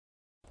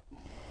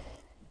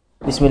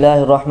بسم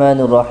الله الرحمن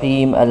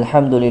الرحيم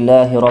الحمد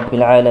لله رب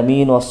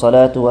العالمين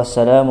والصلاة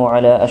والسلام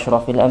على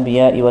أشرف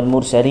الأنبياء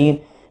والمرسلين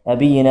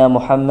نبينا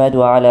محمد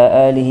وعلى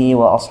آله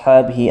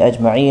وأصحابه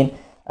أجمعين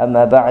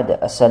أما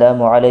بعد السلام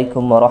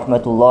عليكم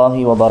ورحمة الله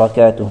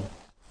وبركاته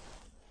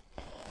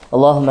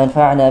اللهم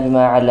انفعنا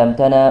بما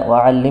علمتنا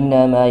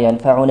وعلمنا ما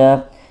ينفعنا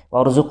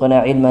وارزقنا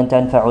علما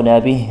تنفعنا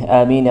به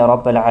آمين يا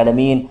رب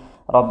العالمين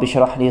رب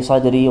اشرح لي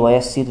صدري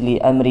ويسر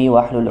لي أمري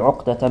واحلل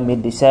عقدة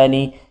من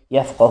لساني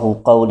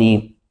يفقه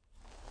قولي.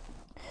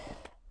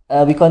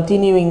 We're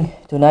continuing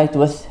tonight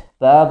with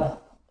Bab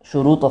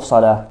Shurut of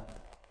Salah.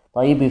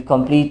 We've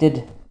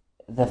completed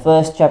the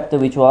first chapter,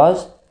 which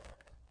was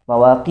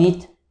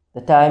Mawaqit,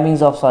 the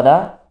timings of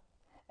Salah,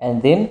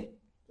 and then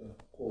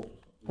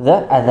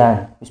the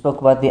Adhan. We spoke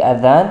about the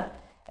Adhan,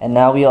 and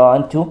now we are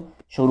on to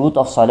Shurut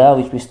of Salah,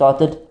 which we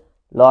started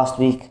last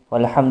week.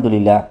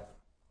 Alhamdulillah.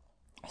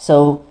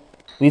 So,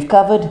 we've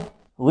covered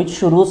which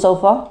Shurut so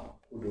far?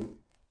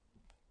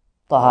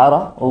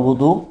 Tahara or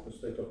Wudu.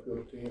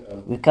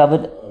 We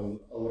covered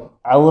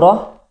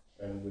Awrah.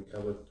 And we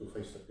covered to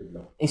face the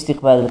Qibla.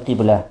 Istiqbal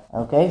al-Qibla.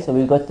 Okay, so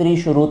we've got 3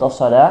 shurut of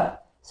Salah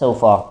so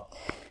far.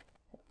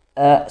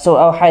 So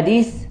our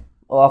hadith,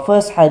 or our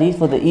first hadith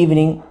for the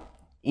evening,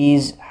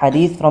 is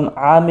hadith from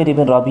Amir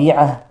ibn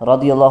Rabi'ah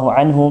radiyallahu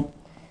anhu.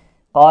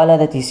 قال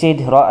that he said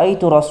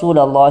رأيت رسول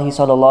الله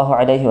صلى الله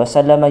عليه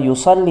وسلم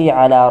يصلي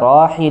على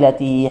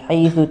راحلته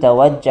حيث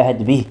توجهت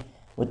به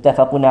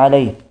متفق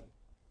عليه.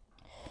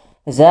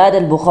 زاد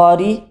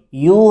البخاري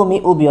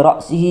يومئ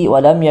برأسه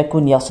ولم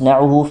يكن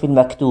يصنعه في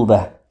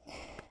المكتوبة.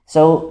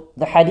 So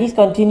the hadith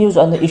continues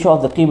on the issue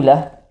of the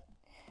Qibla,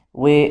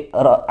 where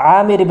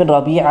Amir ibn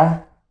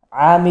Rabi'ah,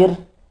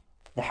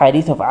 the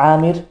hadith of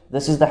Amir,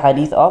 this is the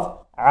hadith of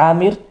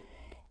Amir.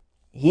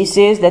 He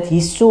says that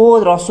he saw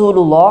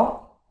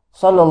Rasulullah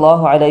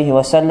sallallahu alayhi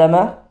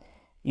wasallam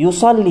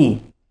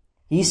yusalli.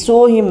 He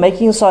saw him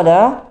making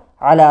salah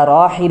ala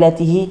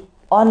rahilatihi,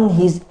 on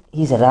his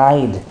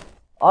ride,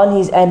 on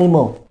his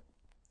animal.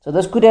 So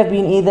this could have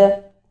been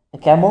either a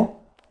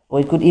camel,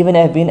 or it could even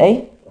have been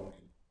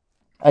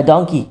a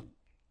donkey.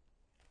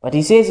 But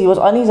he says he was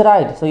on his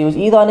ride, so he was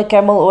either on a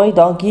camel or a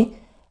donkey.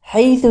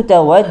 حيث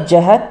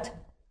توجهت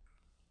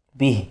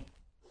به,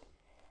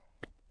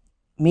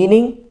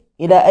 meaning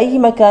إلى أي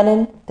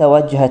مكان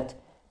توجهت,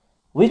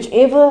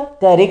 whichever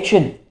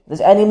direction this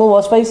animal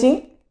was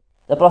facing,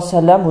 the Prophet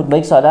ﷺ would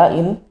make salah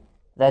in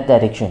that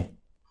direction.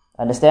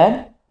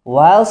 Understand?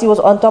 Whilst he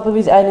was on top of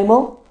his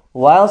animal,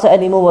 whilst the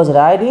animal was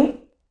riding,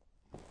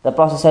 the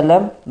Prophet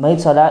ﷺ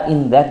made salah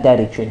in that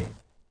direction.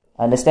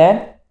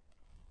 Understand?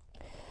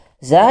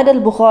 Zad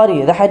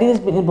al-Bukhari, the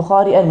hadith is in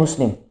Bukhari and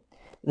Muslim.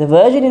 The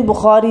version in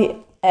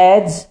Bukhari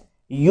adds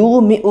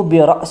yumi'u bi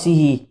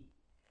ra'sihi,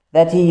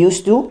 that he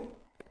used to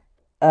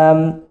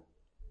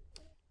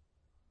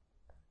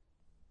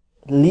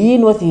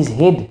lean with his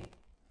head,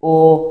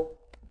 or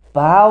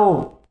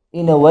bow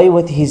in a way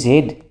with his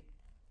head,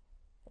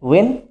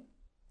 when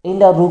in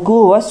the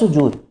ruku wa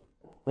sujood.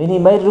 When he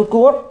made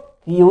ruku',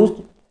 he used,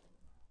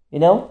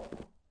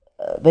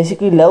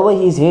 basically lower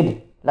his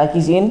head like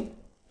he's in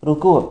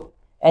ruku',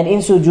 and in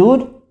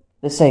sujood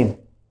the same,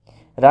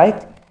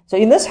 right? So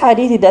in this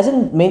hadith, he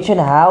doesn't mention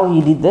how he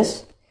did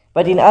this,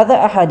 but in other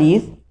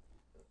ahadith,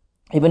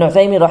 Ibn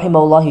Uthaymin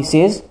rahimahullah, he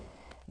says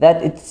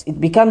that it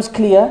becomes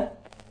clear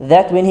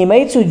that when he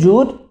made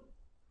sujood,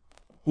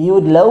 he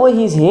would lower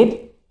his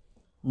head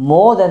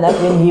more than that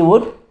when he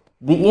would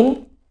be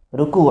in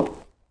ruku'.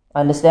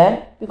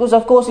 Understand? Because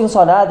of course in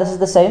salah, this is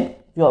the same.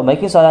 If you are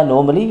making salah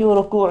normally, your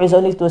ruku' is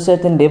only to a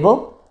certain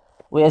level,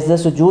 whereas the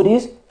sujood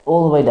is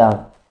all the way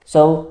down.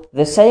 So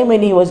the same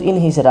when he was in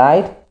his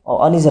ride,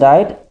 or on his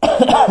ride,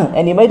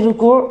 and he made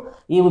ruku',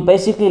 he would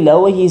basically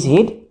lower his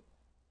head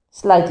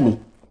slightly,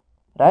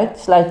 right?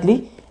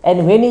 Slightly.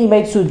 And when he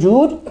made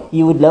sujood,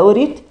 he would lower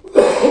it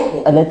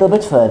a little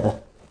bit further,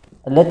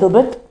 a little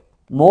bit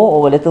more,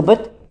 or a little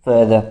bit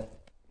further.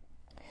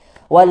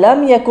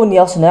 وَلَمْ يَكُنْ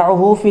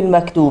يَصْنَعُهُ فِي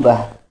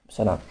الْمَكْتُوبَةِ.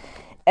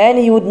 And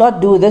he would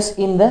not do this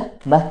in the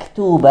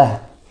maktubah,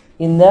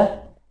 in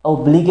the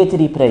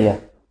obligatory prayer.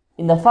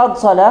 In the fard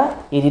salah,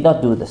 he did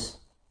not do this.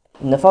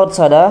 In the fard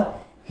salah,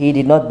 he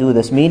did not do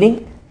this.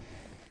 Meaning,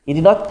 he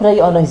did not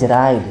pray on his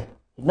ride.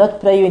 He did not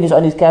pray when he was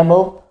on his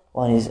camel,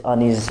 on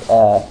his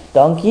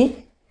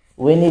donkey,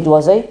 when it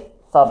was a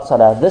fard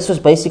salah. This was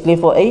basically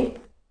for a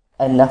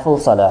nafil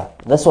salah.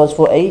 This was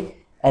for a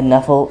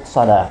nafil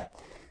salah.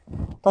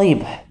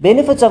 طيب,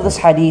 benefits of this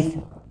hadith.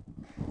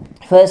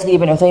 Firstly,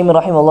 Ibn Uthaymin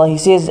rahimahullah, he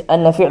says,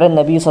 أن فعل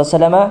النبي صلى الله عليه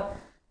وسلم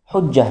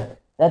حجة,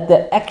 that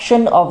the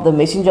action of the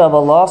Messenger of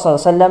Allah صلى الله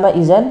عليه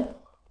وسلم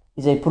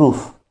is a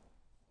proof.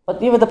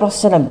 Whatever the Prophet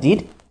صلى الله عليه وسلم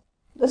did,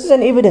 this is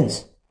an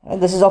evidence.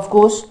 And this is of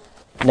course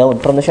known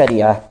from the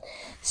Sharia.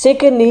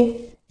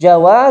 Secondly,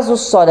 جواز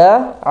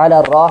الصلاة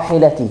على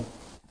الراحلة.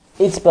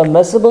 It's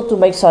permissible to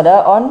make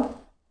salah on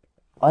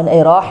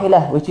a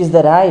rahila, which is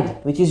the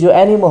ride, which is your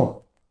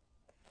animal.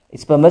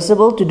 It's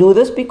permissible to do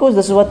this because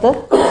this is what the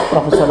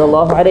Prophet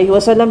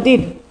ﷺ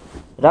did.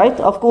 Right?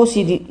 Of course,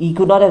 he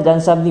could not have done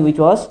something which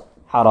was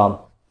haram.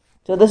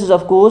 So this is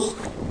of course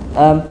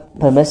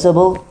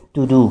permissible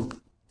to do.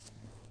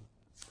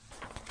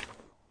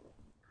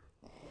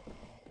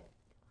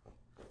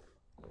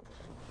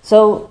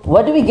 So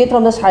what do we get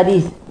from this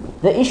hadith?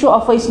 The issue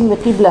of facing the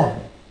Qibla.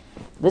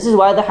 This is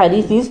why the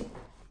hadith is,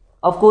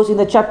 of course, in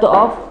the chapter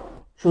of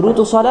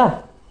Shurutu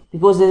Salah.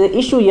 Because there's an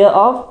issue here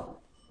of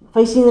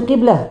facing the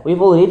Qibla.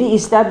 We've already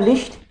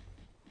established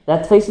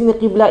that facing the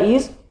Qibla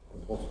is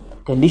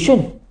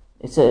condition.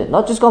 It's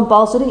not just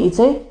compulsory, it's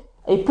a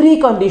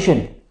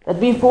precondition. That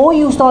before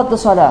you start the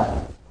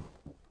Salah,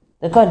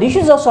 the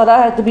conditions of Salah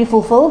have to be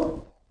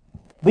fulfilled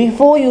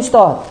before you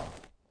start.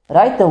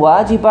 Right? The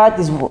wajibat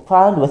is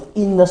found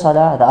within the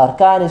Salah. The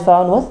arkan is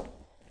found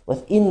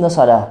within the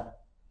Salah.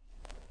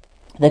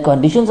 The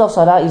conditions of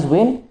Salah is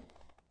when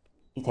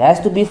it has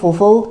to be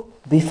fulfilled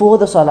before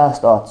the Salah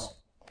starts.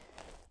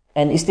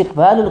 And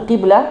istiqbalul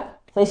Qibla,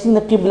 facing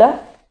the Qibla,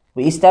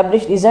 we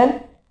established is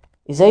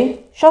a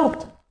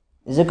shart,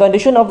 is a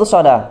condition of the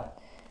Salah.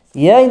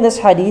 Here in this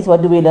hadith,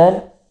 what do we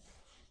learn?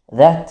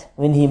 That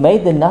when he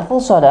made the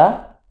Nafil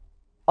Salah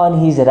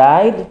on his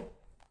ride,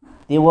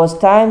 there was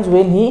times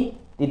when he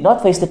did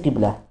not face the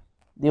Qibla.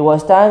 There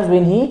was times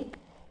when he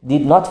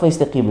did not face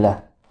the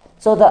Qibla.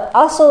 So the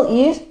asl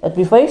is that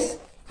we face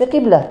the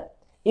Qibla.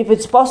 If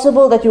it's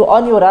possible that you're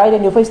on your ride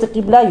and you face the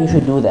Qibla, you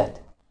should do that.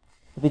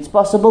 If it's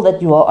possible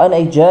that you are on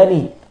a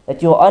journey,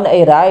 that you're on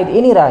a ride,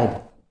 any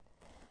ride,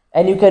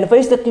 and you can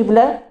face the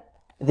Qibla,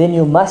 then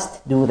you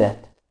must do that.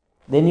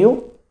 Then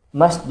you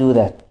must do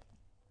that.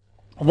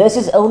 This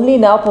is only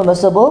now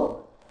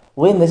permissible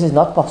when this is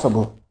not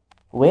possible.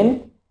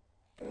 When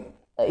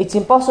it's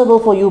impossible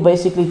for you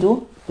basically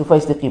to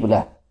face the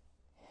Qibla.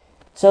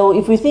 So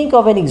if we think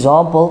of an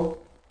example,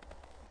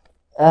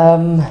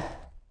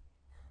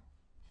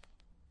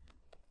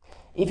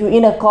 if you're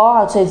in a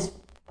car, I'd say it's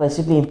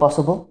basically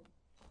impossible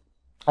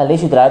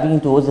unless you're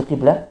driving towards the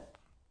Qibla.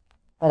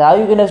 But how are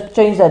you going to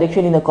change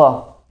direction in a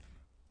car?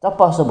 It's not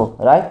possible,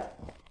 right?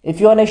 If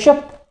you're on a ship,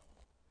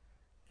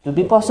 it will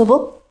be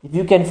possible. If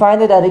you can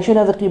find the direction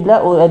of the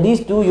Qibla, or at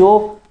least do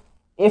your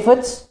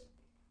efforts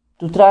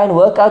to try and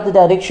work out the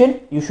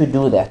direction, you should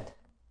do that.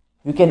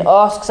 You can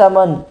ask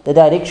someone the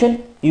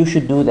direction, you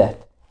should do that.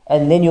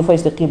 And then you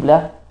face the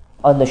Qibla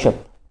on the ship.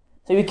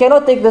 So you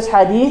cannot take this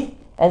hadith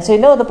and say,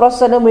 no, the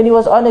Prophet ﷺ, when he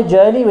was on a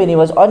journey, when he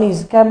was on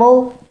his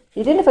camel,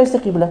 he didn't face the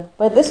Qibla.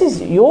 But this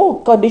is,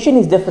 your condition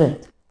is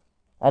different.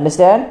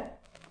 Understand?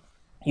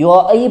 You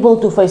are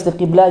able to face the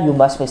Qibla, you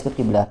must face the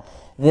Qibla.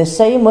 The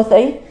same with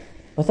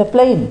a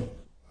plane,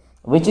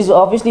 which is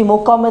obviously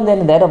more common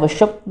than that of a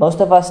ship. Most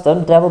of us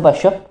don't travel by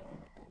ship.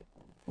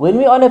 When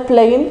we're on a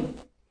plane,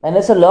 and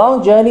it's a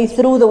long journey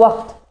through the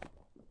waqt,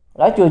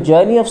 right? Your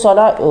journey of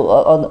Salah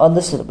on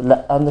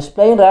this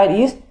plane ride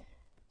is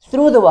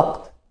through the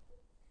waqt.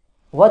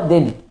 What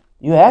then?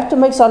 You have to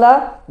make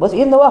Salah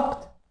within the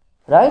waqt,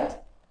 right?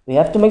 We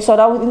have to make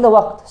Salah within the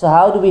waqt. So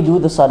how do we do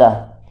the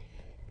Salah?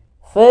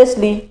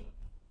 Firstly,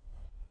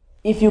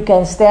 if you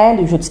can stand,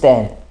 you should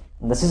stand.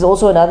 And this is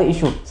also another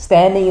issue.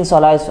 Standing in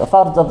Salah is a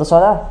fard of the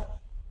Salah,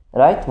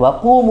 right?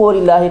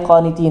 وَقُومُوا لِلَّهِ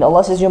قَانِتِينَ.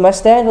 Allah says you must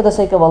stand for the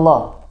sake of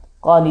Allah.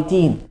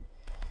 Qaniteen.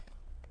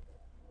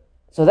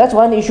 So that's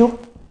one issue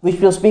which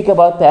we'll speak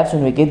about perhaps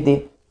when we get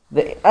there.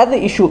 The other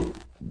issue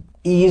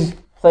is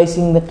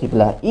facing the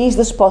Qibla. Is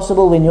this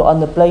possible when you're on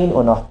the plane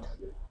or not?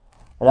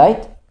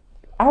 Right?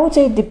 I would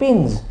say it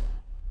depends.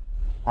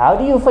 How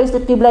do you face the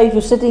Qibla if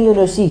you're sitting in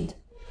your seat?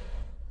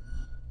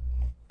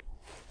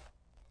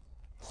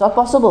 It's not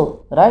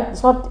possible, right?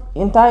 It's not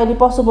entirely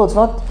possible. It's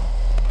not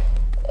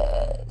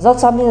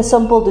something that's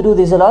simple to do.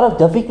 There's a lot of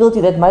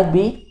difficulty that might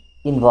be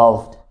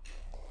involved.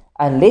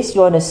 Unless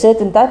you're on a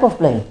certain type of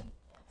plane.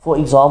 For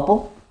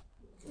example,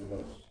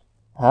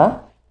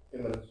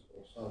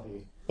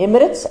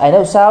 Emirates, I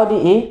know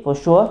Saudi for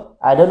sure.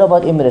 I don't know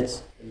about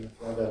Emirates.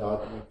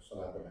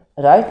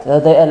 Right?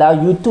 They allow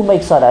you to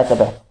make Salah at the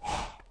back.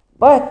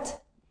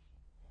 But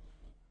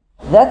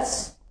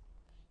that's,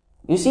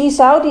 you see,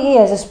 Saudi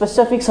has a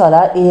specific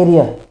Salah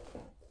area.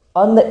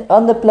 On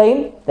the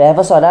plane, they have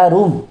a Salah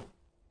room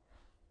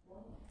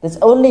that's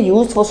only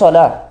used for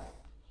Salah.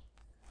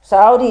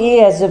 Saudi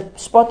has a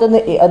spot on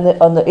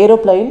the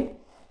aeroplane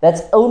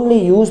that's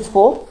only used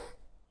for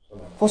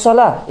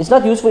Salah. It's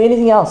not used for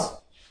anything else.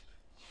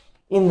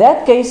 In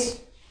that case,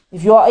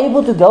 if you are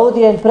able to go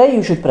there and pray,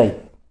 you should pray.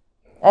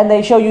 And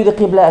they show you the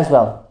Qibla as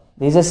well.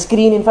 There's a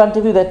screen in front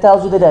of you that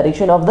tells you the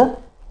direction of the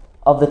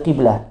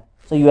Qibla.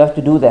 So you have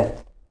to do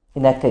that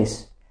in that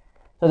case.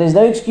 So there's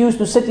no excuse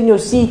to sit in your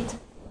seat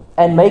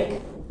and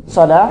make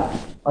Salah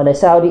on a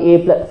Saudi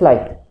air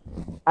flight.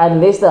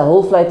 Unless the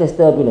whole flight has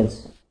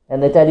turbulence.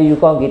 And they tell you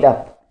can't get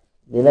up.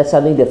 Then that's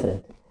something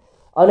different.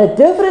 On a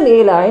different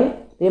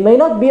airline, there may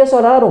not be a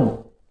Salah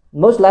room.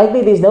 Most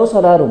likely there's no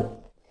Salah room.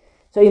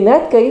 So in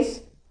that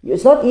case,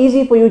 it's not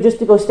easy for you just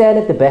to go stand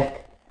at the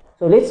back.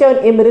 So let's say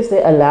on Emirates,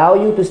 they allow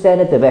you to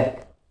stand at the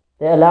back.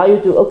 They allow you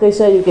to, okay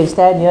sir, you can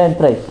stand here and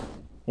pray.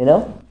 You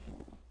know?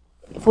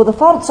 For the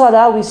Fard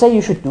Salah, we say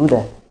you should do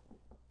that.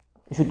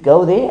 You should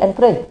go there and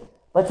pray.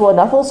 But for a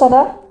Nafil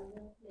Salah,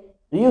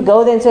 Do you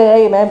go there and say,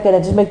 hey ma'am, can I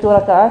just make 2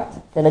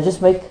 rak'at? Can I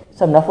just make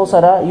some nafil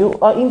salah? You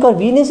are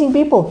inconveniencing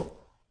people.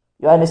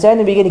 You understand?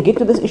 And we're going to get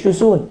to this issue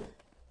soon.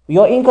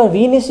 You are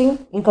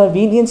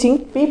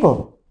inconveniencing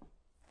people.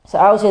 So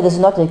I would say this is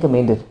not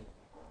recommended.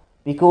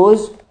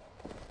 Because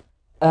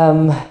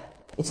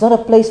it's not a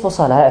place for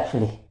salah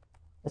actually.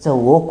 It's a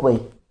walkway.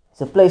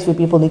 It's a place where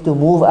people need to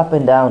move up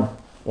and down.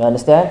 You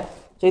understand?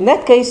 So in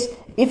that case,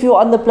 if you're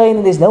on the plane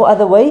and there's no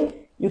other way,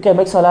 you can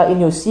make salah in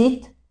your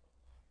seat,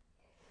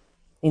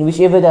 in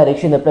whichever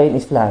direction the plane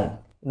is flying,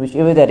 in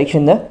whichever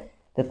direction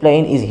the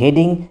plane is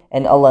heading,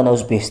 and Allah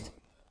knows best.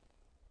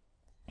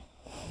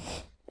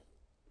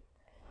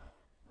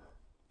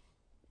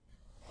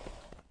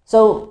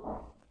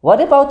 So,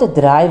 what about the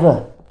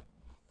driver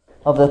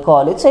of the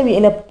car? Let's say we're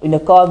in a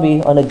car,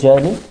 we're on a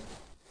journey.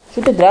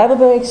 Should the driver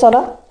make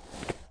salah?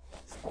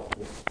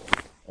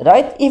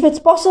 Right? If it's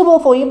possible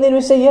for him, then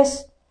we say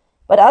yes.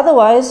 But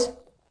otherwise,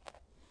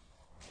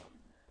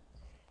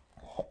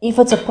 if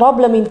it's a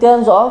problem in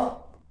terms of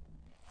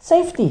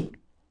safety,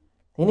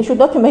 then he should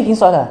not be making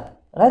salah.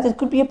 Right? It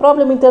could be a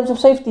problem in terms of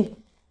safety.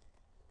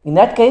 In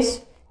that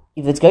case,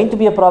 if it's going to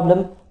be a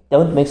problem,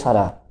 don't make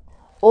salah.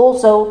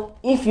 Also,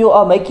 if you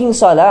are making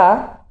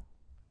salah,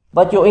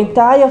 but your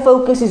entire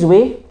focus is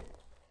where?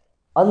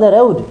 On the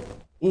road.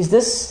 Is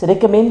this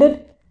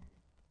recommended?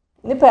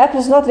 Perhaps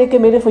it's not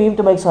recommended for him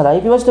to make salah.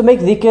 If he wants to make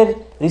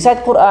dhikr,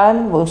 recite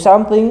Quran or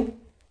something,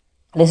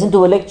 listen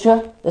to a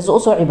lecture, this is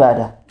also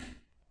ibadah.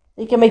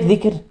 He can make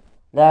dhikr.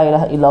 La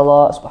ilaha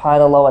illallah,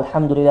 subhanallah,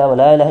 walhamdulillah, wa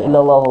la ilaha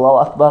illallah, Allahu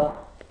akbar.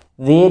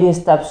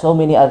 Various types, so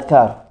many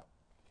adhkar.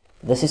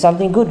 This is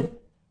something good.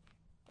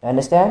 You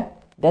understand?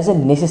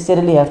 Doesn't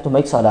necessarily have to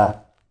make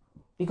salah.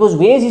 Because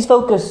where is his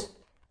focus?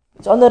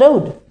 It's on the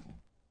road.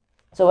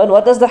 So and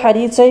what does the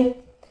hadith say?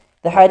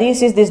 The hadith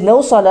says there's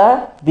no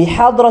salah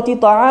bihadrati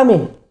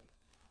ta'amin.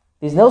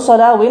 There's no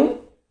salah when,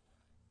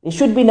 there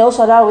should be no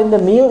salah when the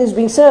meal is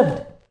being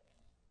served.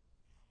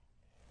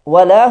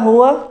 وَلَا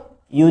هُوَ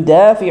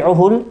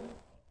يُدَافِعُهُ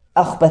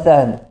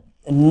الْأَخْبَثَانِ.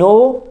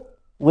 No,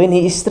 when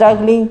he is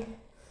struggling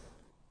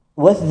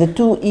with the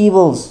two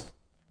evils,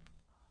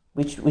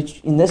 which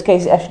in this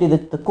case is actually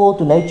the call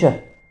to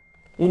nature.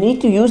 You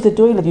need to use the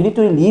toilet, you need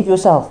to relieve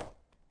yourself.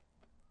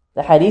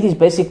 The hadith is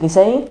basically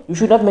saying you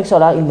should not make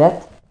salah in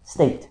that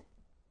state.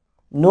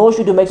 Nor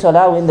should you make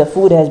salah when the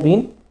food has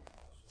been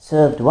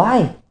served.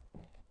 Why?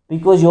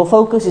 Because your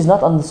focus is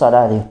not on the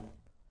salah there.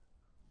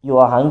 You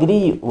are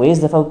hungry,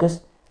 where's the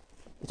focus?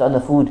 It's on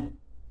the food.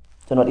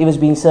 So whatever is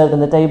being served on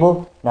the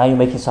table, now you're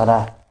making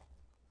salah.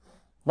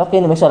 Not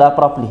going to make salah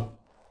properly.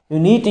 You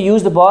need to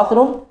use the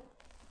bathroom.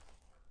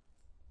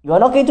 You are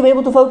not going to be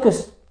able to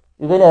focus.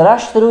 You're going to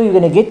rush through, you're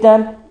going to get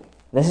done.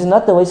 This is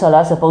not the way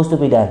salah is supposed to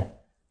be done.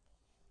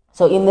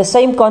 So in the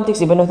same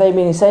context, Ibn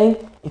Uthaymin is saying,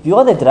 if you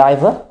are the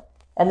driver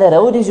and the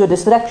road is your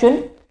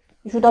distraction,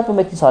 you should not be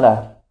making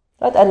salah.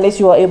 Right? Unless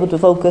you are able to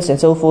focus and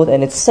so forth,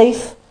 and it's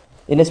safe,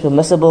 then it's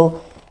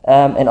permissible,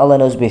 and Allah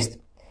knows best.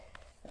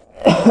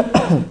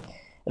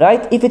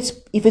 Right?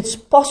 If it's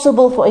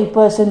possible for a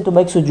person to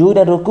make sujood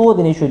and ruku',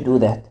 then he should do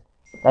that.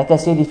 Like I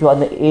said, if you're on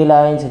the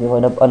airlines and you're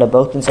on a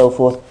boat and so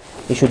forth,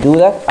 you should do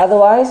that.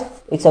 Otherwise,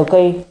 it's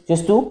okay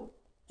just to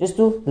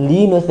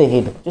lean with the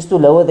head, just to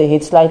lower the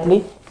head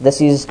slightly.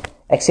 This is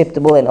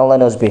acceptable and Allah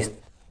knows best.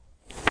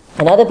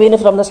 Another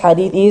benefit from this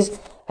hadith is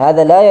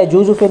هذا لا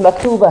يجوز في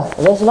المكتوبة.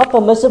 This is not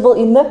permissible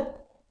in the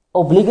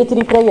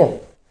obligatory prayer.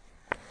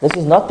 This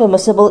is not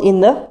permissible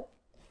in the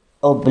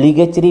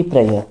obligatory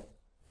prayer.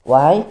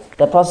 Why?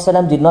 The Prophet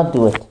ﷺ did not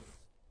do it.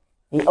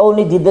 He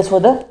only did this for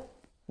the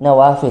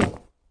nawafil.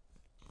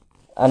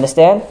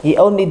 Understand? He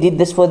only did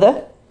this for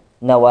the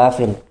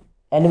nawafil.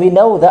 And we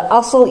know the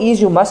asl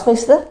is you must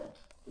face the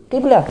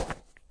Qibla.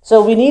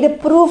 So we need a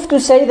proof to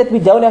say that we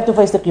don't have to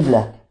face the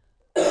Qibla.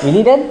 We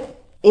need an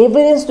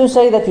evidence to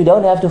say that you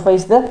don't have to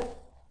face the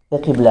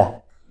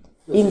Qibla.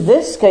 In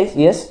this case,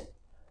 yes?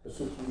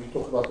 So we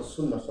talk about the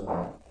Sunnah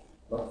Salah,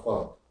 not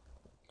Fard.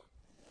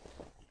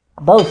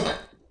 Both.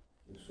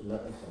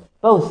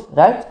 Both,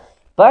 right?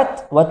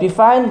 But what we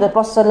find the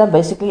Prophet ﷺ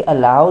basically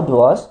allowed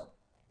was,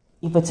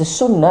 if it's a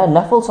Sunnah,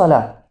 Nafil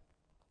Salah,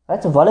 right?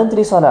 It's a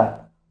voluntary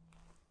Salah.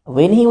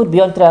 When he would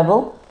be on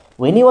travel,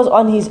 when he was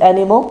on his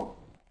animal,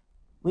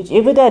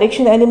 whichever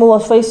direction the animal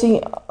was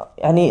facing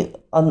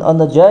on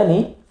the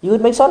journey, he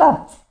would make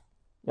Salah.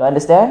 You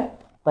understand?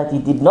 But he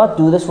did not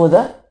do this for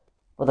the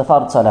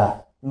Fard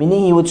Salah.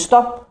 Meaning he would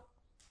stop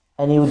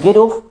and he would get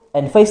off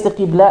and face the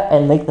Qibla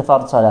and make the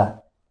Fard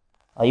Salah.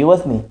 Are you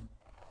with me?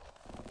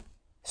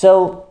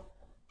 So,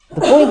 the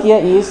point here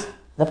is,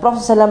 the Prophet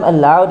ﷺ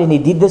allowed, and he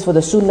did this for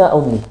the Sunnah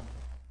only.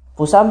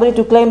 For somebody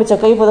to claim it's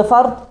okay for the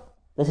Fard,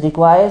 this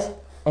requires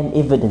an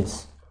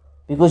evidence.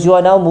 Because you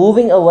are now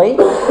moving away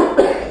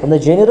from the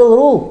general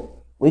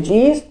rule, which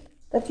is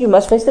that you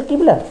must face the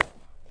Qibla.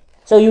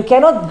 So you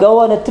cannot go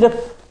on a trip,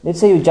 let's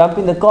say you jump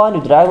in the car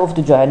and you drive off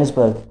to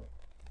Johannesburg.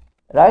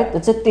 Right?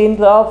 It's a 10,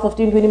 12,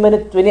 15, 20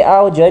 minute, 20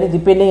 hour journey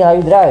depending how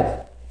you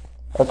drive.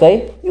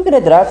 Okay? You're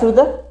going to drive through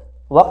the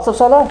waqts of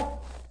Salah.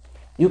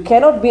 You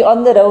cannot be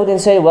on the road and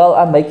say, well,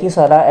 I'm making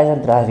Salah as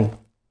I'm driving.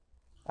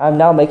 I'm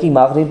now making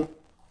Maghrib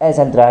as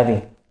I'm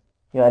driving.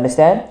 You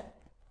understand?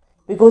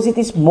 Because it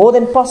is more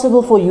than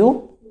possible for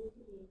you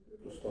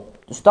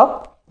to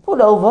stop,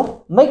 pull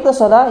over, make the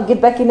salah, and get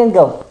back in and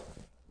go.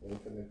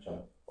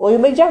 Or you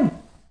may jump.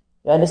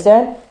 You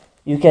understand?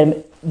 You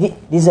can. This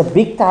is a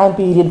big time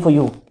period for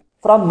you.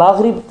 From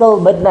Maghrib till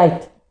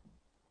midnight.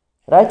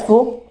 Right?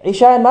 For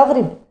Isha and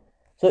Maghrib.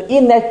 So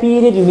in that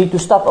period, you need to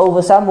stop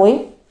over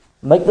somewhere,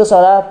 make the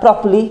salah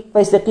properly,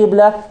 face the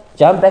Qibla,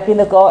 jump back in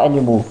the car, and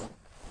you move.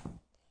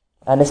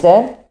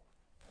 Understand?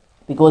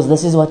 Because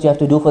this is what you have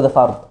to do for the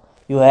fard.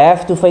 You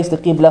have to face the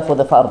Qibla for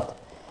the fard.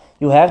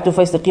 You have to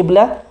face the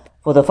Qibla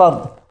for the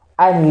fard.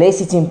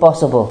 Unless it's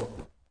impossible.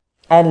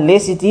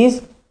 Unless it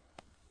is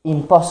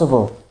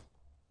impossible.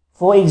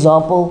 For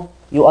example,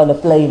 you're on a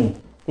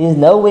plane. There's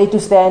no way to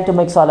stand to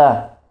make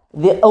salah.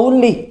 The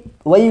only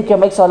way you can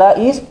make salah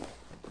is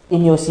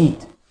in your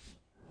seat.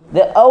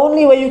 The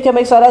only way you can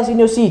make salah is in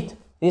your seat.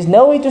 There's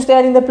no way to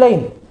stand in the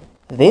plane.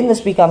 Then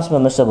this becomes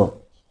permissible.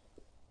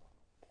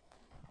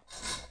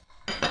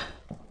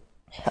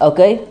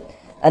 Okay.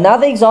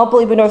 Another example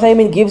Ibn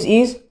Uthaymin gives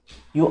is,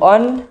 you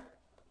on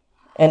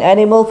an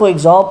animal, for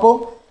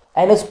example,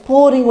 and it's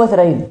pouring with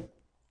rain.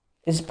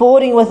 It's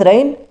pouring with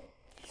rain,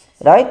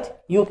 right?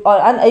 You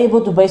are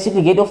unable to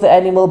basically get off the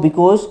animal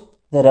because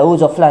the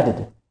roads are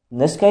flooded. In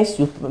this case,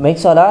 you make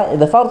salah,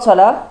 the fard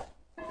salah,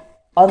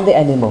 on the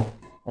animal,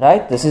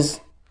 right? This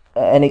is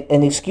an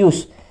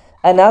excuse.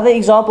 Another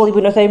example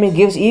Ibn Uthaymin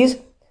gives is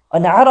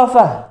on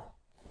Arafah.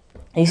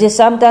 He says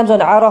sometimes on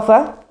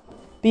Arafah,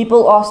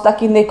 people are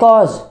stuck in their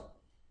cars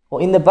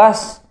or in the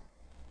bus,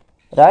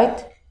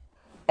 right?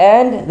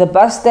 And the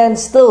bus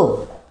stands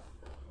still.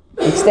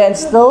 It stands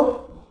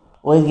still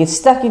or it gets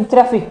stuck in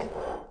traffic.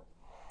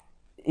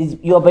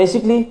 You are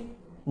basically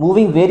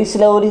moving very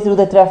slowly through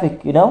the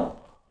traffic, you know,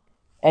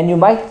 and you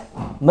might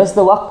miss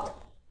the waqt.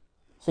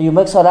 So you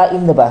make salah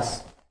in the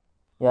bus.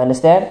 You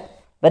understand?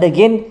 But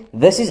again,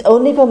 this is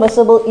only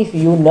permissible if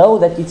you know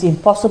that it's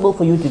impossible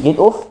for you to get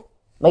off,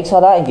 make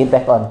salah and get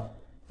back on.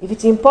 If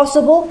it's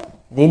impossible,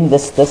 then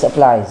this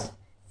applies.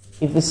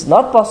 If it's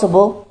not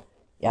possible,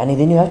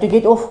 then you have to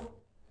get off.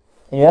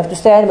 And you have to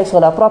stand, make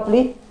salah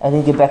properly, and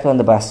then get back on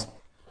the bus.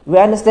 We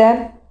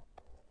understand?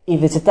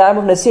 If it's a time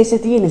of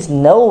necessity and there's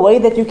no way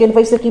that you can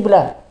face the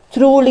Qibla,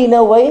 truly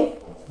no way,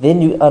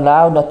 then you are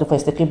allowed not to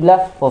face the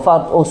Qibla for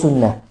fard or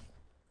sunnah.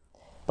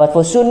 But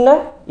for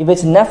sunnah, if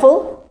it's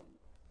nafil,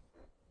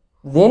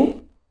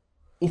 then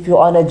if you're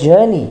on a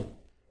journey,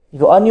 if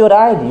you're on your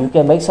ride, you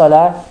can make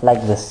salah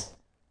like this.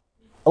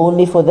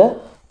 Only for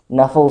the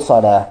nafil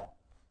salah.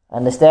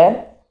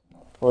 Understand?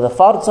 For the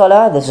fard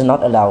salah, this is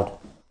not allowed.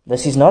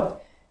 This is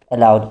not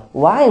allowed.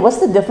 Why? What's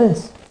the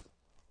difference?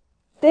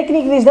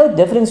 Technically, there's no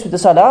difference. With the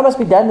salah must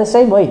be done the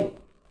same way.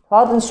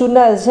 Fard and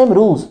sunnah are the same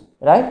rules,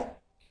 right?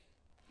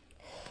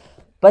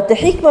 But the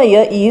hikmah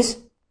here is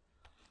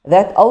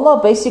that Allah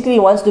basically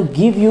wants to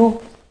give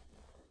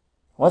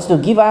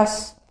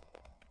us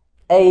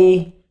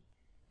a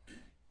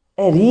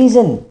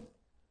reason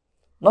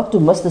not to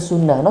miss the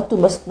sunnah, not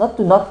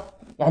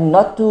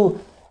to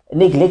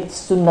neglect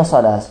sunnah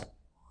salahs.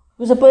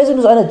 Because a person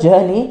who's on a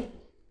journey,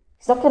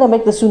 he's not going to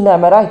make the sunnah,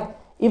 am I right?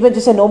 Even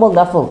just a normal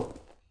nafil.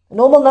 A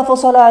normal nafil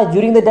salah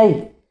during the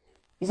day,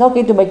 he's not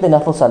going to make the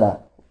nafil salah.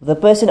 The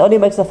person only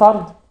makes the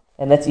fard,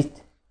 and that's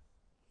it.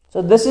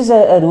 So this is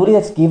a ruling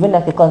that's given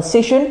like a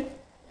concession,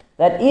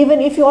 that even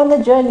if you're on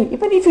the journey,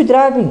 even if you're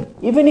driving,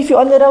 even if you're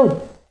on the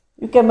road,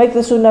 you can make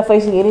the sunnah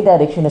facing any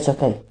direction, it's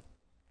okay.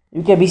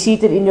 You can be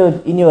seated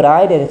in your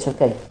ride and it's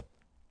okay.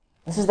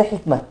 This is the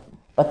hikmah.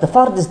 But the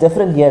fard is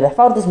different here. The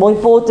fard is more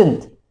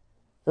important.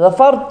 So the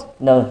fard,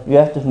 no, you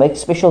have to make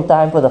special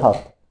time for the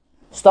fard.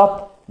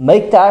 Stop,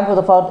 make time for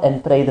the fard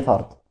and pray the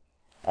fard.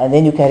 And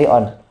then you carry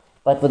on.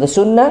 But for the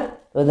sunnah,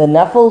 for the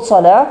nafil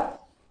salah,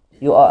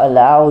 you are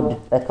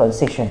allowed that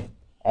concession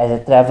as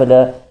a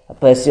traveler, a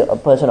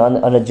person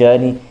on a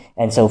journey,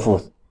 and so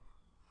forth.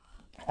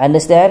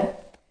 Understand?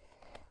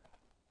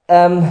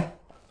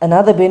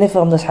 Another benefit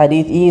from this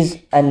hadith is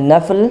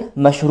an-nafl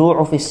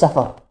mashru'u fi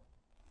safar.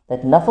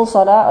 That nafl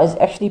salah is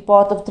actually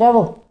part of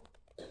travel.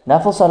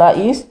 Nafl salah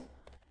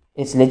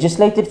it's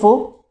legislated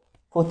for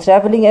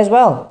traveling as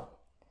well.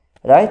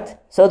 Right?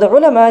 So the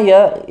ulama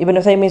here, Ibn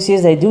Uthaymin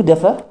says they do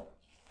differ,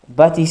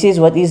 but he says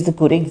what is the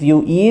correct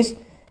view is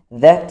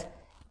that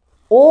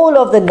all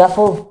of the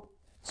nafl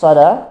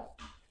salah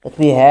that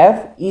we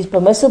have is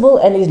permissible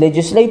and is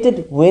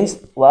legislated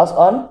whilst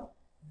on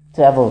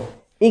travel,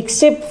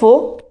 except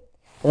for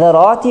the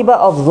ratiba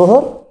of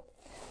dhuhr,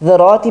 the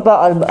ratiba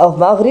of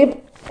maghrib,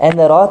 and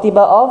the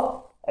ratiba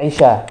of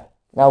isha.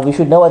 Now we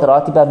should know what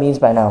ratiba means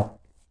by now.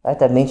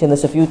 Right? I've mentioned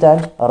this a few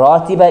times.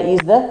 Ratiba is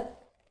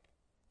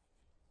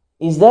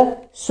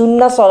the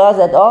sunnah salahs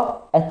that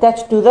are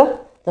attached to the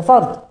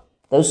fard.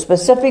 Those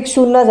specific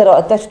sunnahs that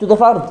are attached to the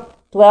fard.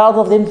 12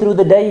 of them through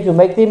the day. If you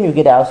make them, you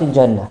get a house in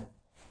Jannah.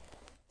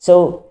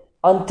 So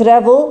on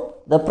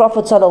travel, the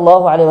Prophet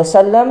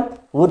ﷺ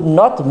would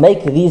not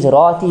make these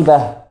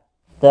ratiba.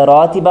 The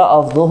ratiba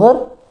of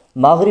dhuhr,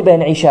 maghrib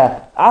and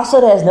isha.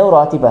 Asr has no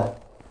ratiba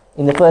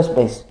in the first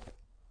place.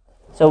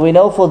 So we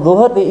know for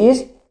Dhuhr there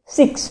is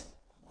 6.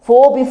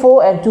 4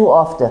 before and 2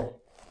 after.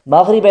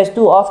 Maghrib has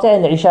 2 after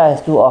and Isha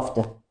has 2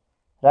 after.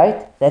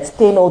 Right? That's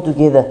 10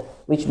 altogether.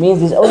 Which means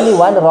there's only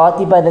one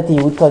Ratiba that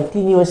he would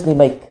continuously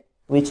make.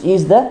 Which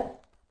is the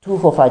 2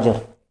 for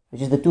Fajr.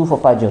 Which is the 2 for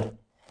Fajr.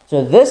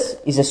 So this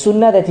is a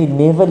sunnah that he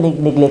never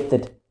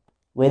neglected.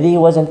 Whether he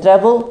was in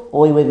travel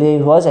or whether he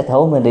was at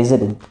home and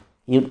resident.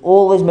 He would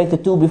always make the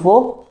 2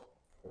 before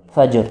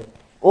Fajr.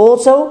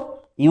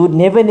 Also, he would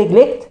never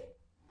neglect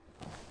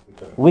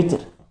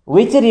Witr.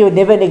 Witr he would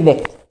never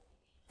neglect.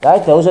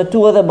 Right? Those are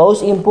 2 of the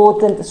most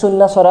important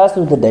sunnah salahs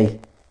through the day.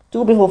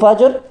 2 before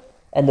Fajr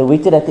and the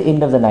Witr at the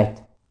end of the night.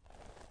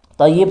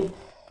 Tayyib.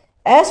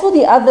 As for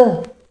the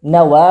other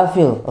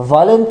nawafil,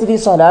 voluntary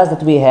salahs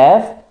that we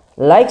have,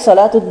 like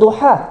Salatul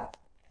Duha,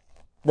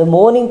 the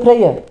morning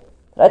prayer,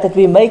 right, that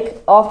we make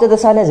after the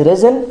sun has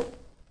risen,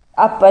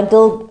 up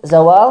until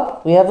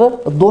Zawal, we have a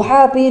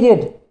Duha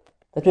period,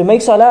 that we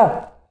make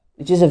salah,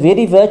 which is a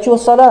very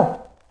virtuous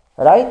salah,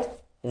 right?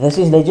 This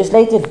is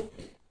legislated.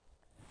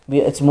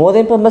 It's more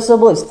than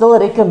permissible, it's still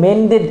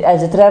recommended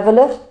as a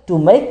traveler to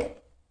make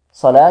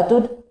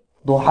Salatul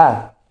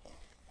Duha.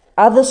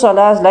 Other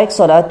salahs like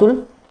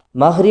Salatul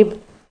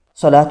Maghrib,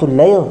 Salatul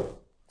Layl.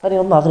 Sorry,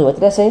 not Maghrib, what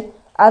did I say?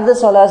 Other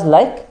salahs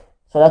like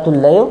Salatul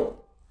Layl,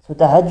 so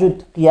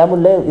Tahajjud,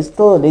 Qiyamul Layl is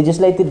still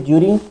legislated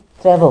during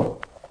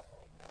travel.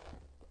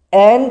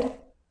 And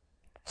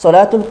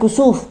Salatul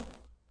Kusuf,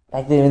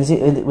 like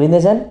when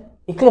there's an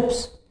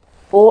eclipse.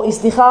 Or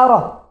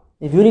Istikhara.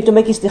 If you need to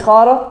make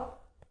Istikhara,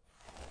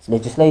 it's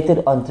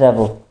legislated on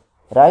travel.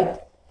 Right?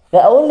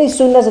 The only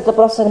sunnahs that the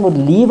Prophet would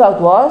leave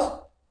out was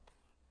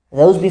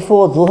those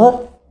before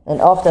Dhuhr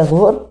and after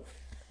Dhuhr,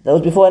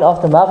 those before and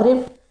after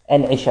Maghrib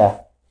and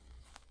Isha.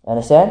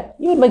 Understand?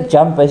 You would make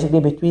jump basically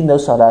between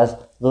those salahs,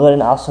 Dhuhr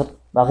and Asr,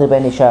 Maghrib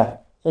and Isha.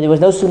 So there was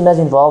no sunnahs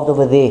involved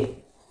over there,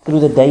 through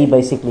the day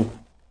basically.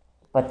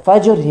 But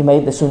Fajr he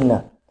made the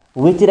sunnah.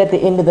 Witr at the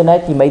end of the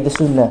night he made the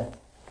sunnah.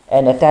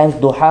 And at times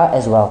Duha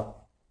as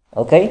well.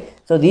 Okay?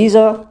 So these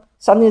are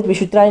something that we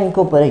should try and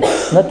incorporate.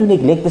 Not to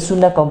neglect the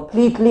sunnah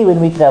completely when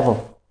we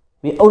travel.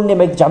 We only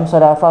make jump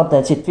salah, fard,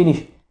 that's it,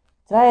 finish.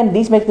 Try and at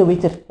least make the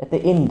witr at the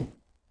end.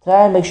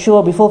 Try and make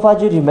sure before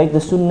Fajr you make the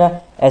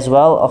sunnah as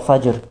well of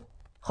Fajr.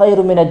 خَيْرٌ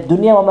مِنَ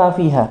الدُّنْيَا وَمَا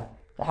فِيهَا.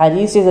 The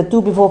hadith says that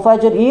 2 before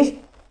Fajr is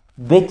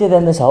better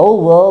than this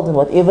whole world and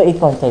whatever it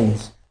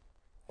contains.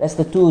 That's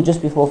the 2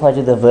 just before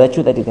Fajr, the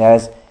virtue that it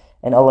has,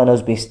 and Allah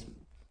knows best.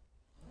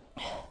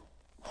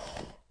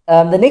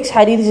 The next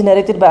hadith is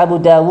narrated by Abu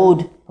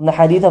Dawood from the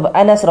hadith of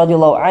Anas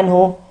radiallahu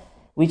anhu,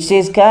 which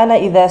says, كَانَ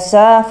إِذَا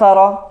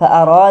سَافَرَ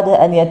فَأَرَادَ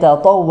أَنْ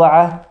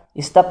يَتَطَوَّعَ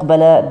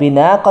استقبل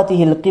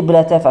بناقته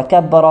القبلة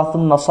فكبر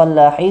ثم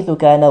صلى حيث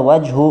كان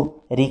وجه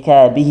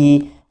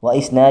ركابه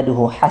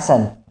وإسناده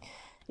حسن.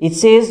 It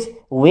says,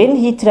 when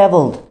he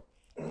traveled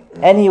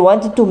and he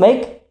wanted to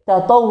make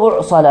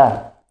tatawwu'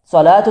 salah,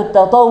 salatul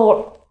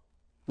tatawwu',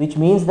 which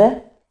means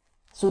the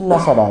sunnah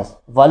salahs,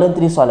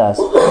 voluntary salahs.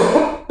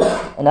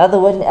 Another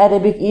word in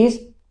Arabic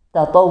is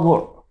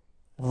tatawwu',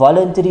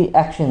 voluntary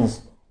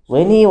actions.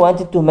 When he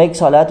wanted to make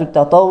salatul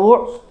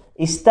tatawwu',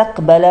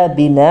 استقبل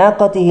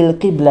بناقته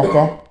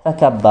القبلة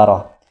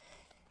فكبر.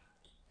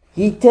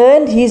 He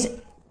turned his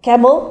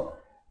camel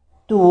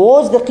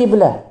towards the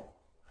Qibla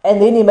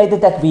and then he made the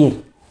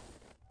takbir.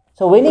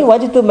 So when he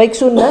wanted to make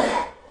sunnah,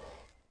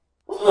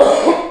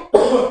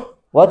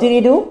 what did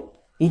he do?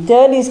 He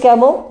turned his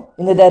camel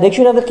in the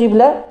direction of the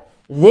Qibla,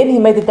 then he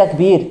made the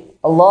takbir,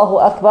 Allahu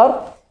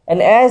Akbar,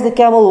 and as the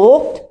camel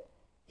walked,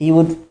 he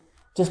would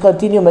just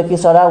continue making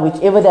salah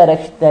whichever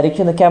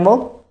direction the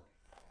camel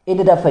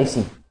ended up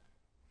facing.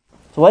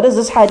 So what does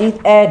this hadith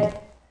add?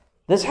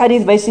 This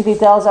hadith basically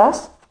tells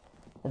us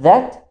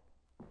that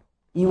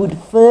he would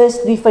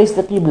firstly face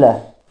the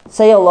Qibla,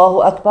 say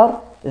Allahu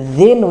Akbar,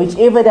 then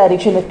whichever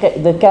direction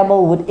the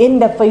camel would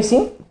end up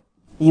facing,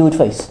 he would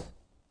face.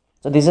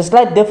 So there's a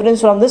slight difference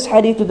from this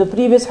hadith to the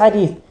previous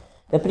hadith.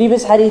 The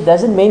previous hadith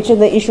doesn't mention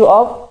the issue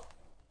of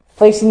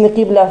facing the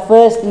Qibla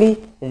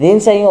firstly, then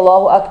saying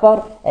Allahu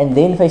Akbar, and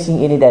then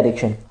facing any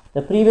direction.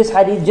 The previous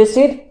hadith just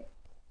said,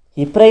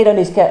 he prayed on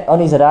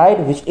his ride,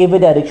 whichever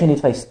direction it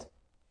faced.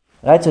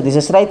 Right? So there's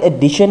a slight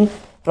addition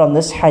from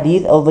this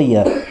hadith over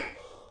here.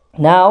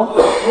 Now,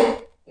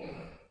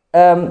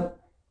 the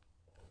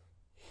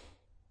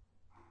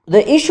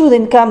issue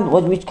then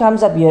which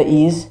comes up here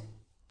is,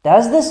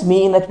 does this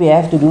mean that we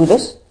have to do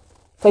this?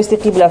 Face the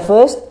Qibla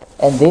first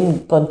and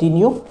then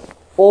continue?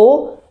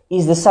 Or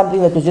is this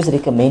something that was just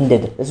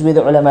recommended? This is where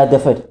the ulama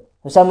differed.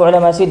 So some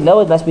ulama said, no,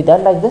 it must be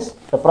done like this.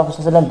 The Prophet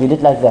ﷺ did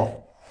it like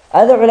that.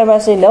 Other ulama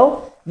say,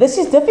 no, this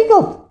is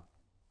difficult.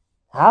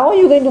 How are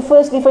you going to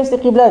firstly face the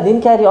Qibla,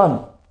 then carry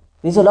on?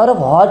 There's a lot of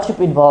hardship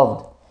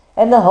involved.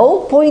 And the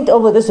whole point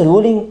over this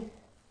ruling,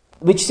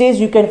 which says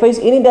you can face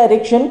any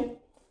direction,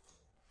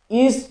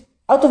 is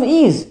out of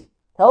ease.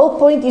 The whole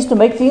point is to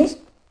make things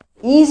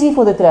easy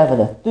for the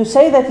traveler. To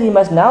say that he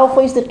must now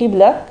face the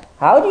Qibla,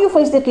 how do you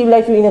face the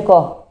Qibla if you're in a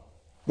car?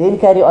 Then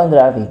carry on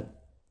driving.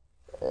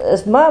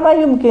 It's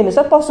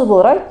not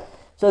possible, right?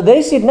 So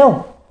they said,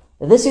 no.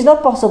 This is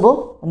not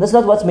possible, and this is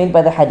not what's meant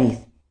by the hadith.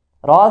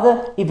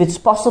 Rather, if it's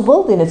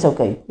possible, then it's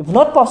okay. If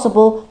not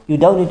possible, you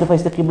don't need to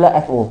face the Qibla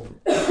at all.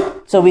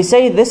 So we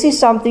say this is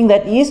something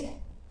that is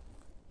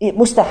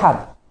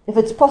mustahab. If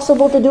it's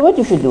possible to do it,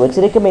 you should do it. It's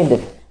recommended.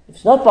 If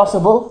it's not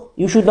possible,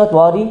 you should not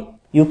worry.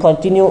 You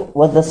continue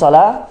with the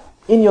salah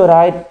in your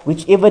right,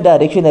 whichever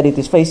direction that it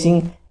is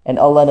facing, and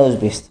Allah knows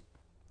best.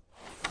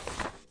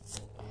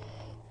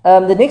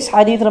 The next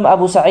hadith from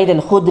Abu Sa'id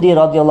al-Khudri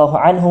radiallahu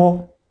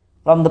anhu,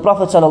 from the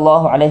Prophet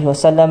sallallahu alayhi wa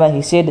sallam,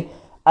 he said,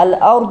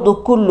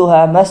 Al-ardu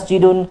kulluha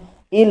masjidun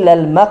illa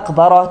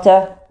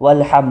al-maqbarata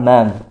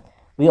wal-hammam.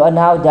 We are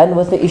now done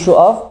with the issue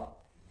of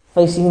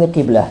facing the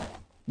Qibla.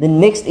 The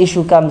next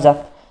issue comes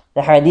up.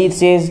 The hadith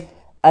says,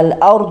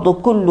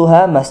 Al-ardu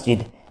kulluha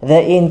masjid.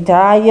 The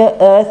entire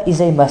earth is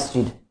a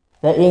masjid.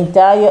 The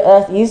entire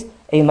earth is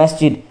a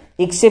masjid,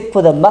 except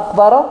for the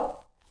maqbara,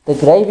 the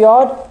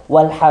graveyard,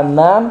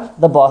 wal-hammam,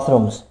 the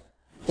bathrooms.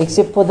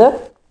 Except for the...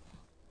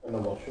 And the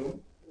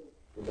washroom?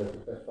 Would that be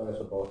classified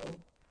as a bathroom?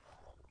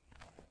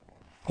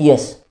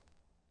 Yes.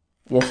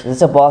 Yes,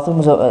 it's a bathroom,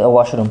 it's a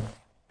washroom.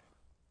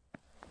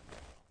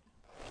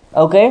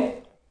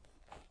 Okay.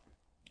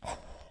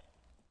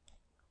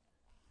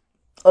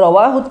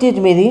 Rawahu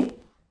Tirmidhi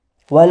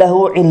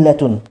walahu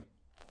illatun,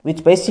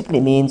 which basically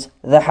means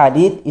the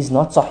hadith is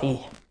not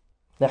sahih.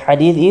 The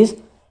hadith is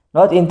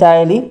not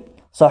entirely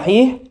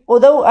sahih,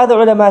 although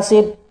other ulama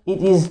said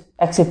it is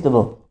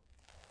acceptable.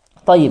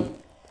 طيب.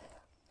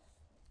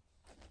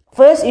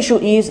 First issue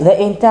is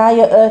the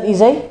entire earth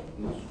is a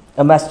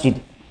masjid.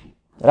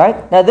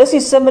 Right? Now this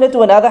is similar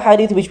to another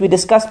hadith which we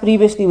discussed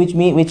previously, which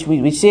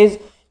says,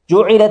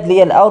 جُعِلَتْ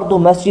لِيَ الْأَرْضُ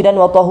مَسْجِدًا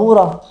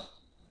وَطَهُورًا.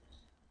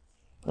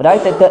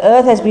 Right? That the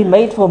earth has been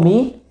made for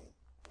me,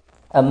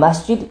 a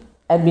masjid,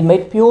 and been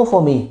made pure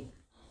for me.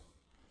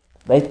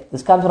 Right?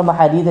 This comes from a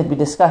hadith that we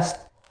discussed,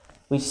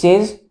 which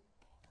says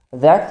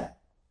that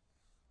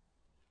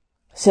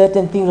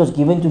certain things was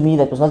given to me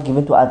that was not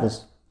given to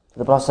others, to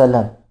the Prophet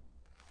ﷺ.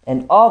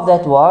 And of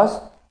that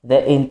was,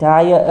 the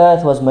entire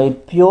earth was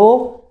made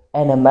pure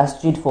and a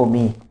masjid for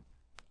me.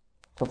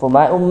 So for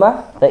my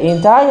ummah, the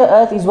entire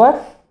earth is what?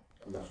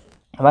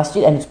 A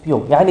masjid, and it's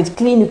pure. Yani it's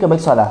clean, you can make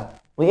salah.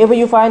 Wherever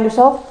you find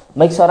yourself,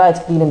 make salah, it's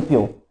clean and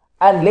pure.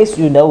 Unless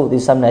you know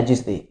there's some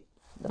najis there.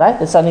 Right?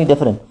 That's something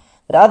different.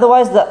 But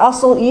otherwise the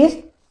asl is,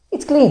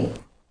 it's clean.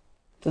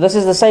 So this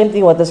is the same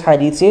thing what this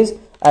hadith says.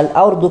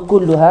 Al-ardu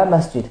kulluha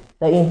masjid.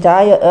 The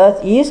entire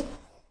earth is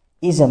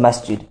a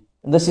masjid.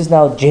 And this is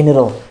now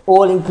general,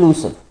 all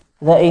inclusive.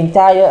 The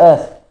entire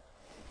earth.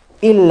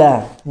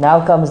 Illa.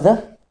 Now comes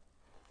the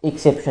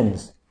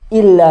exceptions.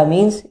 Illa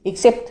means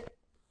except.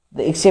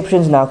 The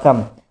exceptions now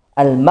come.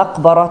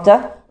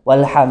 Al-maqbarata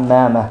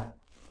wal-hammama.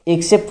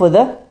 Except for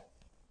the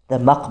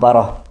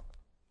maqbara.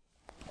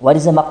 What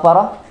is a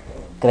maqbara?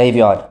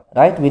 Graveyard.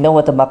 Right? We know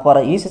what a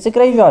maqbara is. It's a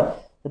graveyard.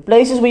 The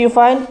places where you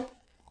find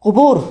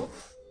qubur,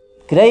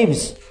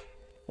 graves.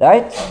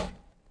 Right?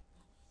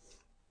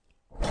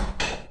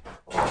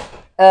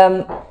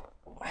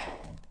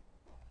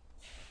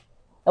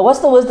 What's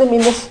the wisdom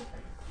in this?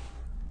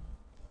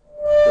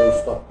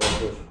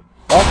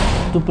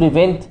 Right? To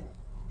prevent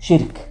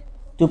shirk.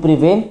 To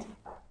prevent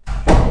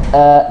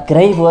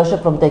grave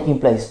worship from taking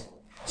place.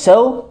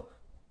 So,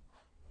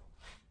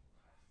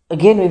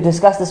 again, we've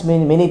discussed this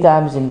many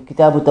times in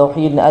Kitab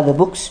al-Tawheed and other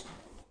books.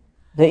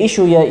 The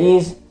issue here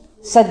is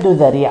Saddu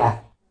Dhari'ah.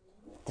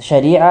 The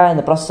Sharia and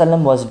the Prophet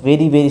ﷺ was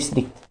very, very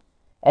strict.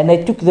 And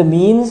they took the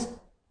means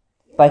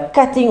by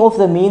cutting off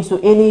the means to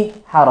any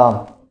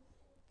haram.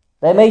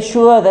 They made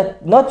sure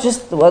that not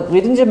just,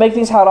 we didn't just make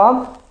things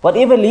haram,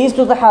 whatever leads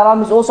to the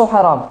haram is also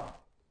haram.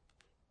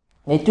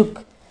 They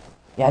cut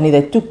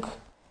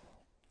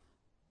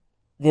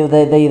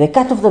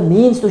off the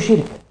means to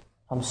shirk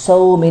from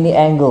so many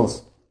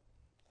angles.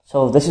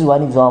 So this is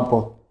one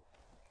example.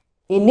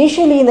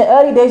 Initially in the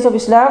early days of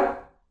Islam,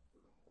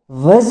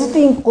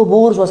 visiting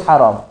quburs was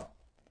haram.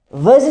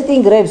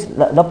 Visiting graves,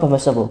 not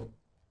permissible.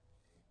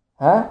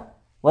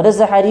 What does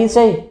the hadith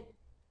say?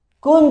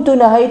 كُنْتُ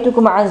نَهَيْتُكُمْ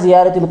عَنْ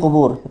زِيَارَةِ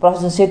الْقُبُورِ. The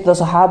Prophet said to the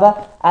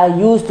Sahaba, I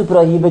used to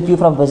prohibit you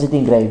from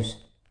visiting graves.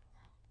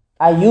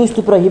 I used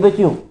to prohibit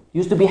you.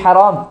 Used to be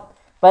haram.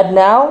 But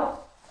now,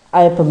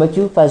 I permit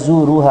you,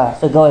 فَزُورُوهَا.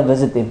 So go and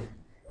visit them.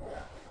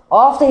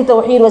 After the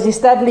Tawheed was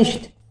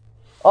established,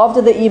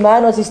 after the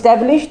Iman was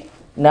established,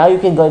 now you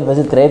can go and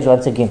visit graves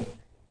once again.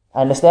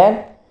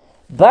 Understand?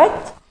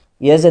 But,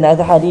 here's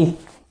another hadith.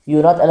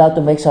 You're not allowed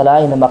to make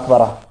salah in a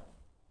maqbarah.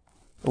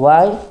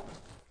 Why?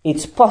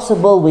 It's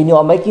possible when you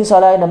are making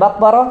salah in a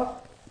maqbarah,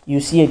 you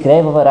see a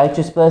grave of a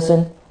righteous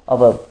person,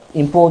 of an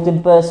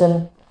important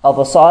person, of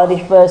a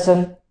salih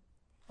person,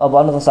 of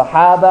one of the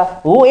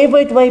Sahaba, whoever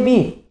it may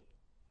be,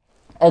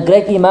 a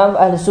great Imam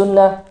Ahl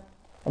Sunnah.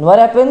 And what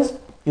happens?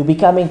 You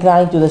become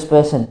inclined to this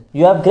person.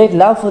 You have great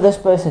love for this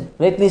person,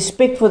 great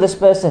respect for this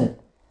person.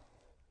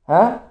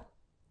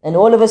 And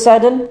all of a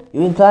sudden,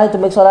 you incline to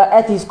make salah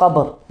at his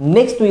qabr,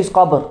 next to his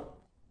qabr.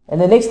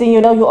 And the next thing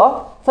you know, you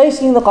are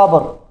facing the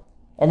qabr.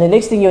 And the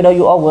next thing you know,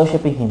 you are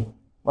worshipping him.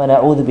 Wa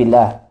na'udhu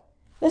billah.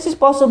 This is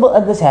possible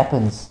and this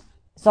happens.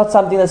 It's not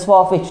something that's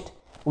far-fetched.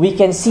 We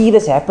can see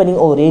this happening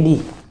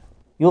already.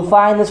 You'll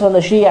find this from the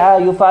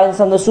Shia, you'll find this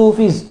from the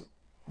Sufis.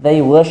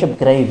 They worship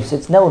graves.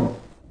 It's known.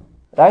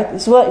 Right?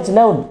 It's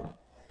known.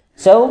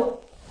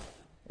 So,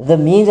 the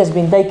means has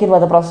been taken by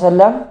the Prophet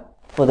ﷺ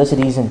for this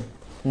reason.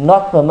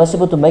 Not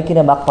permissible to make it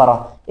a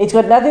maqbara. It's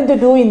got nothing to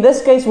do in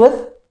this case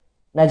with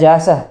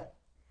najasa.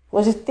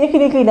 Because it's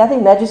technically nothing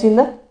najis in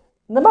the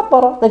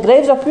maqbara. The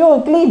graves are pure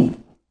and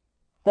clean.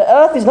 The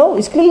earth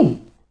is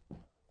clean.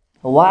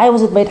 Why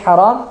was it made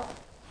haram?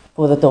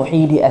 For the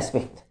tawheedi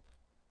aspect.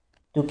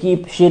 To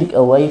keep shirk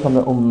away from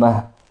the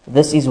ummah.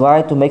 This is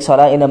why to make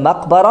salah in a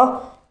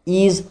maqbara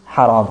is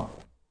haram.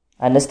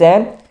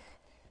 Understand?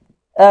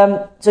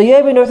 So here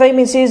Ibn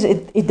Uthaymin says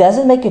it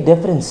doesn't make a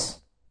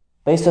difference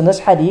based on this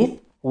hadith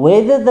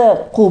whether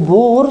the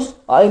quburs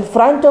are in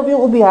front of you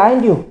or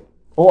behind you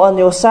or on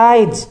your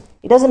sides.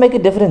 It doesn't make a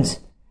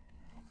difference.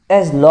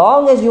 As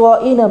long as you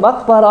are in a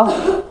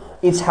maqbara,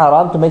 it's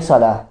haram to make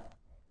salah.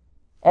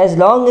 As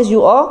long as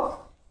you are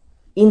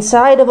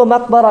inside of a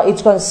maqbara,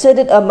 it's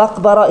considered a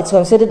maqbara, it's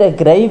considered a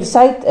grave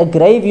site, a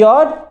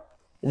graveyard,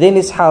 then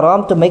it's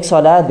haram to make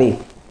salah there.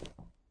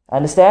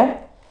 Understand?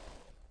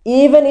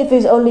 Even if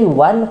there's only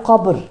one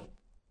qabr,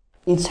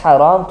 it's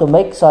haram to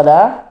make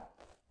salah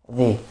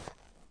there.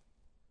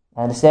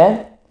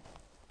 Understand?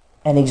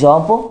 An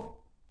example,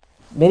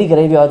 many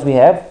graveyards we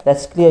have,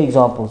 that's clear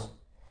examples.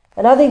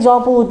 Another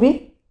example would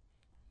be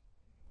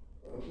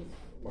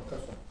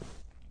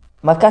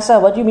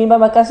Makasa. What do you mean by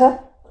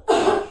Makasa?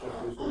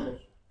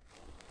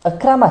 A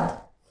kramat.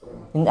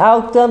 In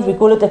our terms we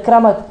call it a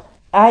kramat,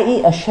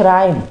 i.e. a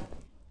shrine.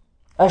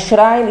 A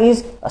shrine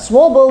is a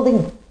small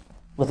building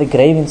with a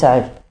grave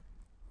inside.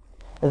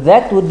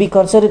 That would be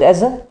considered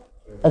as a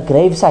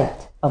grave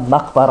site, a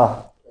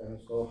maqbara. And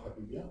so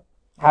Habibia?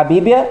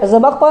 Habibia is a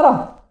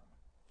maqbara.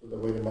 So the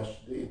way the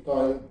masjid, the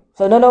entire...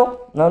 So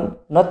no,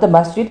 not the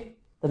masjid.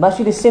 The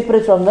masjid is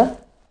separate from the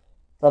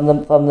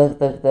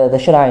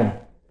shrine.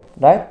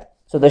 Right?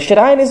 So the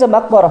shrine is a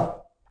maqbara.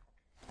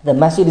 The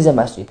masjid is a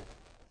masjid.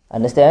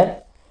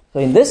 Understand? So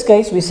in this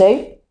case we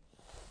say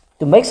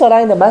to make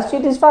salah in the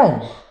masjid is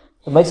fine.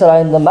 To make salah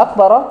in the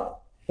maqbara,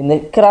 in the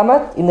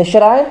kramat, in the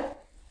shrine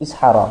is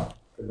haram.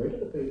 They made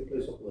it a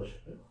place of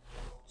worship. Eh?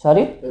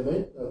 Sorry? They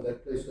made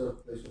that place a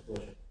place of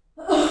worship.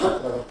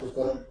 It's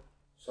got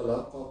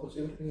salah, carpets,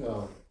 everything.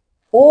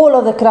 All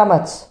of the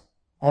kramats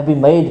have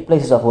been made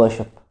places of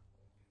worship.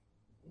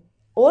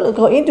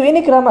 Go into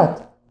any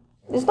kramat.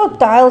 There's no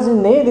tiles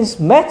in there, there's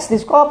mats,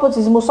 there's carpets,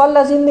 there's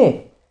musallas in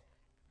there.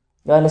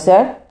 You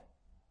understand?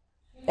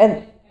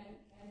 And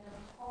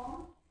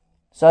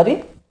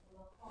sorry?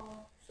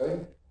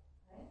 Same.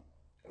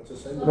 It's the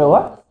same. Bro,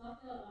 what?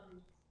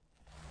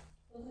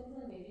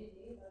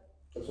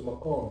 It's a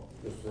maqam.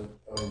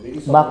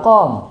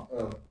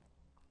 Maqam.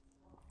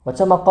 What's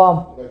a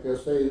maqam? Like they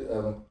say,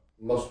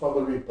 most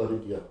probably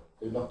buried here.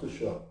 They're not too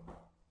sure.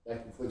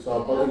 Like for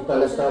example, in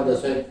Palestine they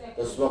say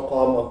this is the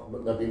maqam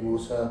of Nabi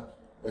Musa,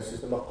 this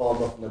is the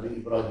maqam of Nabi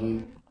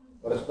Ibrahim,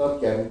 but it's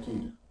not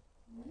guaranteed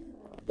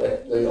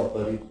that they are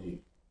buried here.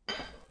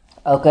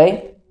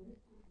 Okay.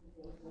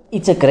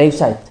 It's a grave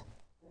site.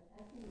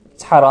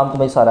 It's haram to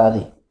make salah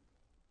there.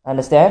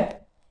 Understand?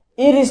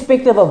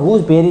 Irrespective of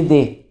who's buried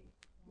there.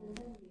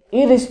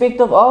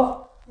 Irrespective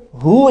of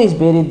who is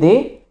buried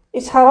there,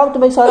 it's haram to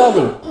make salah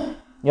there.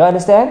 You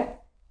understand?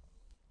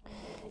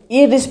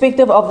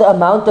 Irrespective of the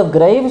amount of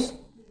graves,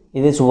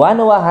 if it's 1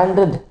 or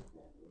 100,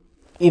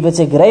 if it's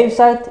a grave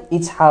site,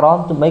 it's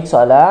haram to make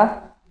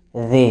salah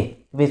there.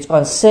 If it's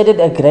considered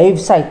a grave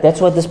site,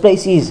 that's what this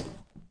place is.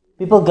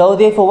 People go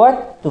there for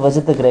what? To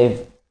visit the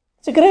grave.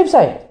 It's a grave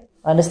site.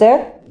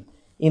 Understand?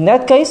 In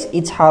that case,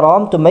 it's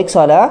haram to make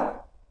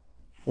salah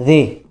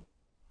there.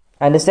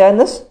 Understand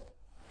this?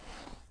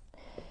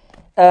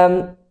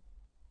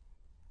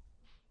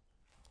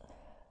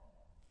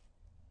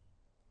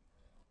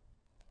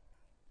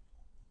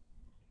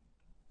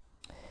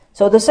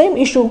 So the same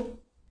issue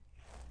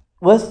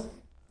with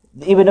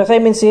Ibn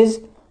Uthaymin says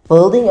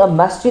building a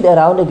masjid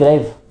around a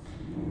grave.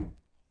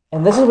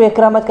 And this is where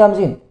kramat comes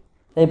in.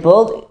 They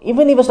build,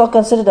 even if it's not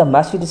considered a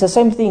masjid, it's the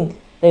same thing.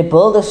 They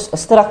build a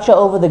structure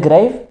over the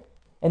grave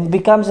and it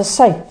becomes a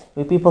site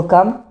where people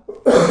come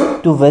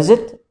to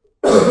visit,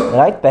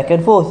 right, back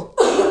and forth.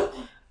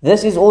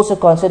 This is also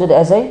considered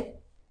as a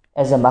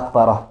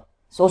maqbara.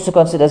 It's also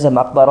considered as a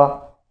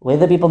maqbara,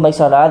 whether people make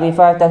salah there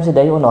 5 times a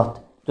day or not.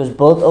 It was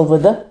built over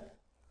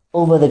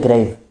the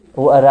grave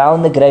or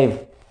around the grave.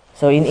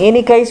 So in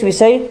any case we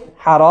say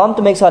haram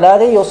to make salah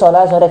there, your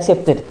salah is not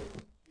accepted.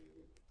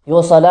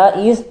 Your salah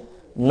is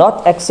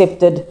not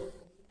accepted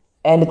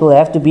and it will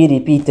have to be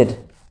repeated.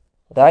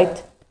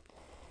 Right?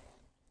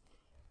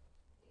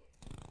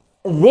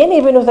 Then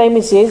Ibn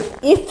Uthaymin says,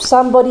 if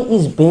somebody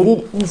is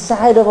buried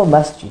inside of a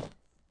masjid,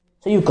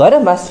 so you got a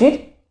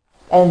masjid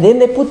and then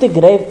they put the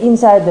grave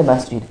inside the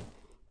masjid.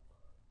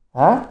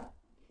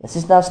 This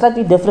is now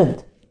slightly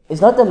different.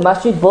 It's not a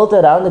masjid built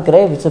around the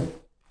grave, it's a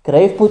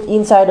grave put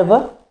inside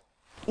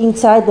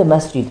the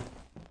masjid.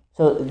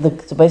 So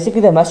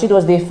basically the masjid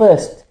was there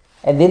first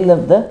and then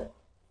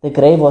the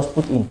grave was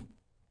put in.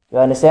 You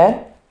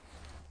understand?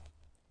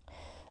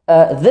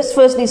 This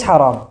firstly is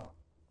haram.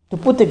 To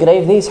put the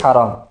grave there is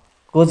haram,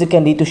 because it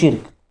can lead to shirk.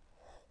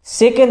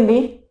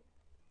 Secondly,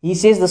 he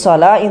says the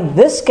salah in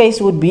this case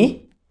would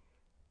be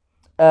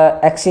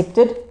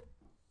accepted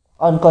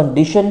on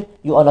condition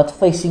you are not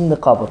facing the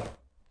qabr.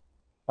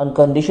 On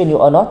condition you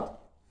are not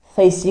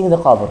facing the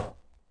qabr.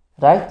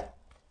 Right?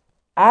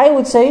 I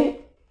would say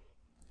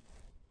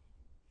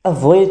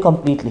avoid it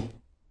completely.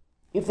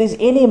 If there's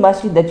any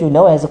masjid that you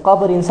know has a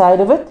qabr inside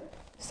of it,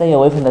 stay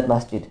away from that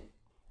masjid.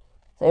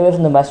 Stay away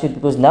from the masjid,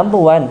 because number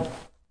one,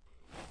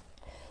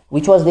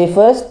 which was there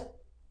first,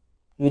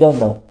 we don't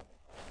know.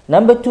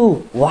 Number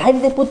two, why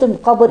did they put the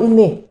qabr in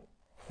there?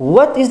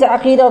 What is the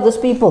aqidah of these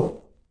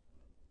people?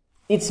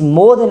 It's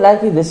more than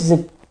likely this is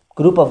a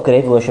group of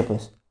grave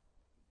worshippers.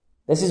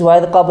 This is why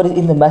the qabr is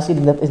in the masjid.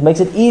 It makes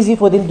it easy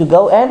for them to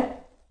go and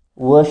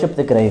worship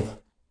the grave.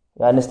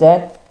 You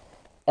understand?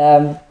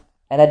 And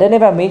I don't know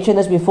if I mentioned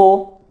this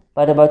before,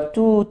 but about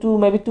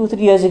 3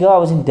 years ago, I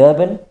was in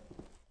Durban,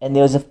 and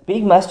there was a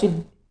big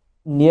masjid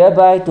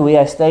nearby to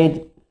where I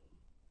stayed.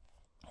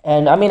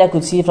 And I mean, I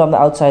could see from the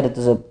outside it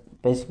was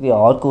basically a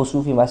hardcore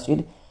Sufi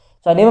masjid.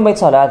 So I never made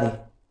salah there.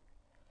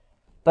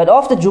 But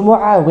after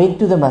Jumu'ah, I went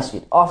to the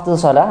masjid. After the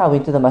salah, I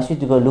went to the masjid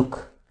to go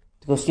look,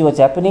 to go see what's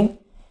happening.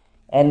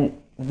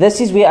 And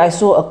this is where I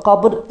saw a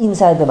qabr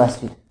inside the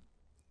masjid.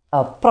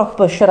 A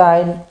proper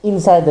shrine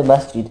inside the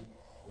masjid.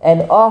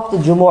 And after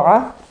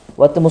Jumu'ah,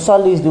 what the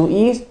musallis do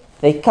is,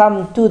 they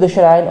come to the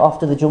shrine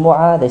after the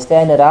Jumu'ah, they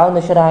stand around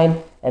the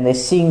shrine, and they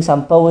sing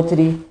some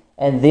poetry,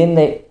 and then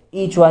they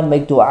each one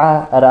make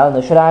dua around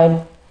the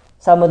shrine.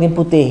 Some of them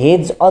put their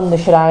heads on the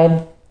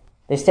shrine.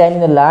 They stand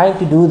in a line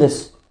to do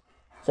this.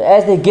 So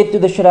as they get to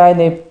the shrine,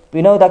 they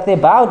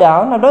bow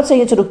down. I'm not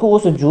saying it's ruku or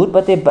sujood,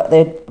 but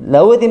they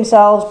lower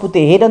themselves, put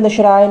their head on the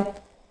shrine,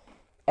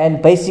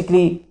 and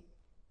basically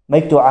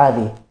make dua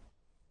there.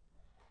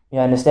 You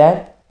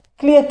understand?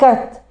 Clear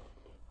cut.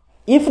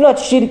 If not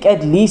shirk,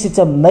 at least it's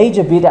a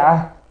major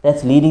bid'ah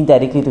that's leading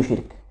directly to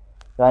shirk.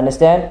 You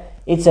understand?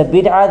 It's a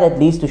bid'ah that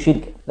leads to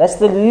shirk. That's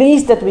the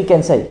least that we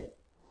can say.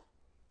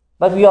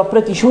 But we are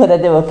pretty sure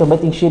that they were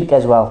committing shirk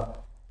as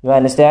well. You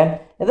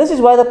understand? And this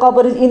is why the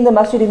qabr is in the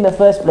masjid in the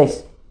first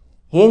place.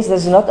 Hence,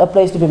 this is not a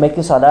place to be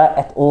making salah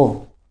at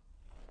all.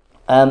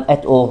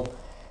 At all.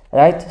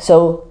 Right?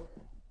 So,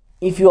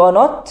 if you are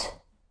not,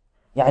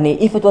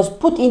 if it was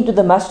put into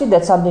the masjid,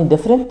 that's something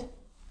different.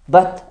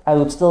 But I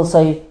would still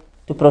say,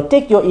 to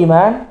protect your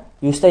iman,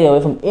 you stay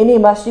away from any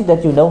masjid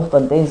that you know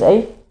contains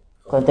a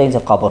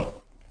qabr.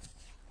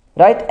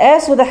 Right?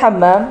 As for the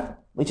hammam,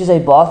 which is a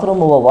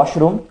bathroom or a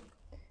washroom,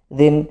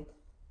 then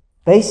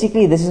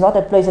basically this is not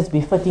a place that's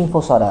befitting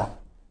for salah.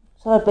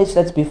 It's not a place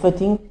that's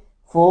befitting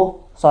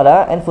for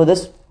salah, and for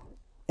this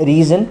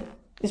reason,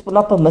 it's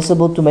not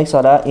permissible to make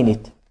salah in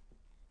it.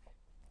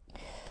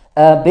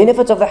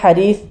 Benefits of the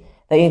hadith: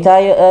 the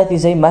entire earth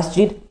is a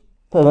masjid,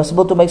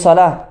 permissible to make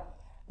salah.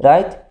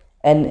 Right?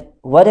 And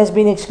what has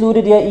been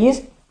excluded here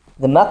is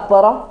the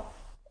maqbara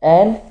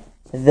and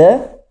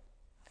the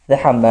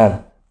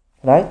hammam.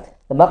 Right?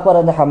 The maqbara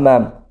and the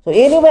hammam. So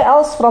anywhere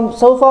else from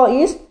so far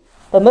is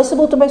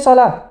permissible to make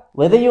salah.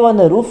 Whether you're on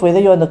the roof, whether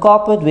you're on the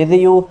carpet, whether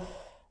you're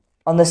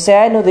on the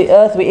sand or the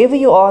earth, wherever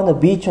you are on the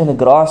beach or on the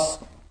grass,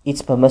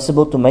 it's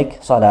permissible to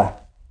make salah.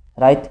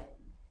 Right?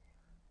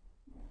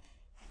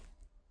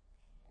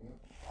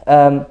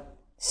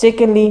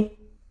 Secondly,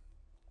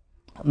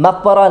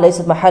 maqbara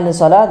laysat mahal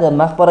salah. The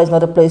maqbara is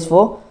not a place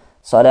for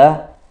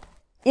salah.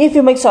 If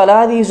you make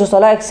salah, is your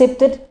salah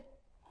accepted?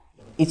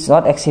 It's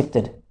not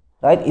accepted.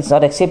 Right? It's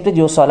not accepted.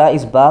 Your salah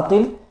is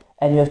batil,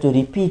 and you have to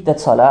repeat that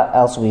salah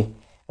elsewhere.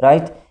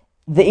 Right?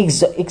 The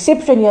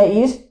exception here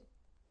is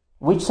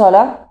which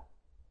salah?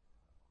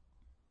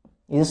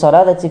 Is a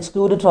salah that's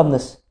excluded from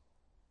this.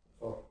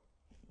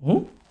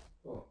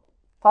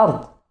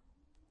 Fard.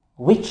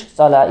 Which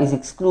salah is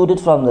excluded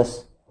from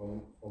this?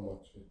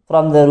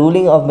 From the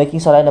ruling of making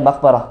salah in the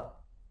maqbara.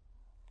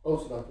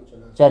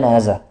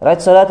 Janazah. Right?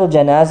 Salatul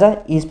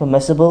janazah is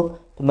permissible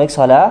to make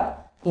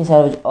salah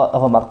inside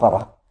of a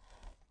maqbara.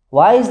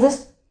 Why is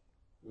this?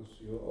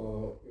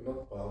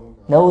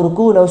 No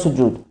ruku, no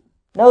sujood.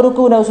 No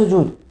ruku, no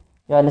sujood.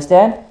 You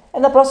understand?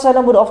 And the Prophet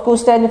ﷺ would of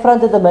course stand in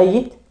front of the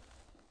mayyit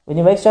when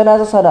he makes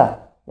janazah salah.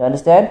 You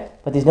understand?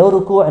 But there's no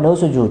ruku and no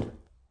sujood.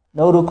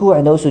 No ruku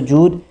and no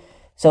sujood.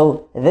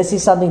 So this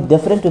is something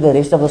different to the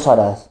rest of the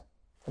salahs.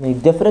 Something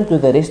different to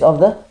the rest of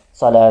the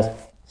salahs.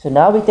 So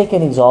now we take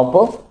an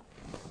example.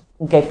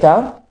 In Cape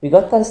Town, we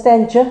got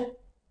Constantia,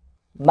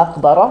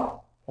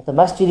 maqbara, with a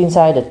masjid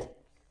inside it.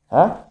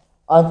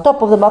 On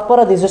top of the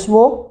maqbara there's a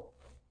small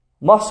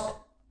mosque.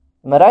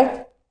 Am I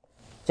right?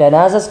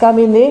 Janazas come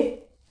in there,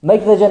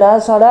 make the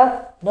janazah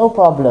salah, no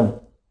problem.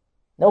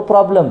 No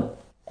problem.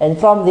 And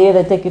from there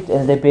they take it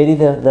and they bury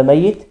the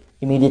mayyit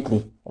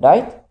immediately.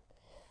 Right?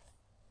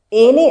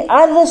 Any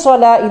other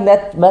salah in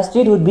that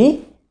masjid would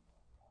be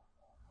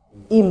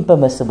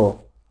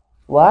impermissible.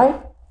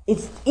 Why?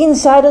 It's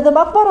inside of the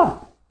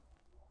maqbara.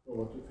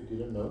 What if you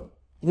didn't know?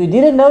 If you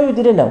didn't know, you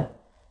didn't know.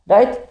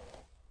 Right?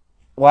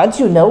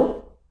 once you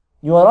know,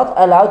 you are not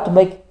allowed to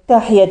make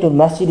tahiyatul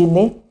masjid in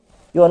there.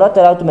 You are not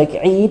allowed to make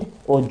Eid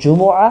or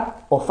Jumu'ah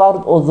or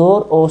Fard or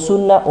Dhuhr or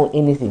Sunnah or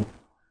anything.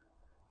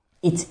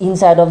 It's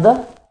inside of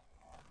the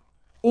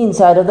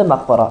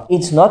maqbara.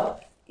 It's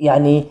not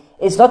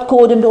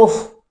cordoned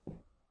off.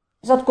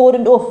 It's not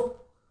cordoned off.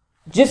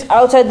 Just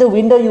outside the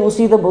window you will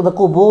see the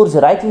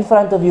quburs right in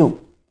front of you.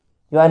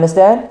 You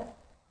understand?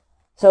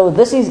 So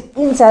this is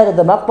inside of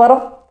the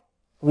maqbara.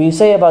 We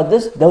say about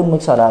this, don't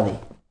make salah there.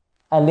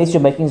 Unless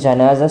you're making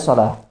janazah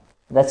salah.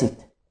 That's it.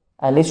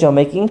 Unless you're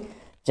making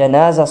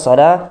janazah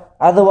salah.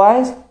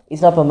 Otherwise,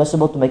 it's not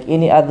permissible to make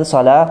any other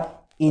salah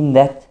in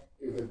that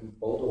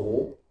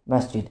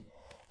masjid.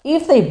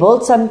 If they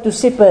build something to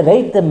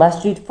separate the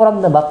masjid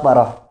from the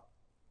maqbara,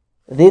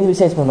 then we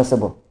say it's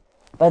permissible.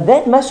 But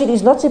that masjid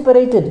is not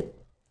separated.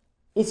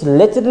 It's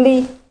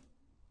literally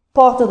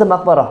part of the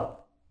maqbara.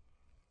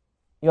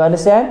 You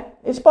understand?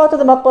 It's part of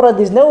the maqbara.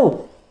 There's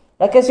no,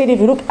 like I said, if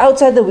you look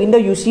outside the window,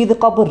 you see the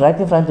qabr right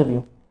in front of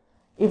you.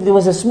 If there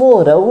was a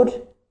small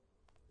road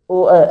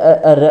or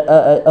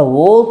a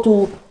wall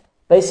to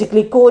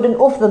basically cordon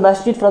off the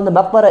masjid from the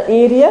maqbara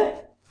area,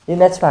 then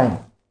that's fine.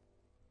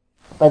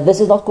 But this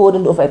is not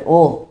cordoned off at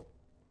all.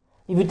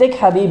 If you take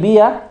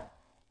Habibiyah,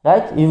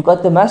 right, you've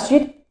got the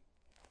masjid,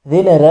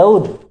 then a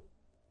road,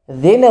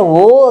 then a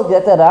wall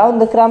that around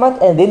the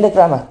kramat, and then the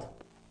kramat.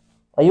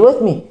 Are you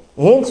with me?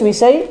 Hence we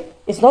say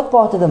it's not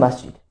part of the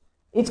masjid.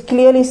 It's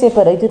clearly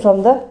separated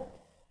from the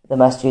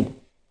masjid.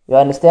 You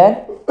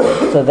understand?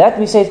 So that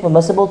we say it's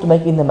permissible to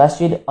make in the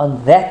masjid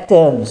on that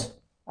terms.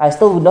 I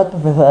still would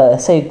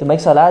not say to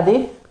make salah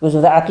there because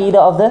of the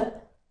aqidah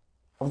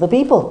of the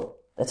people.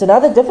 That's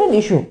another different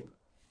issue.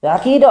 The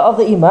aqidah of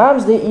the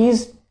imams there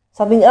is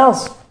something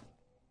else.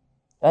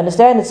 You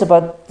understand? It's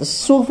about the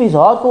Sufis,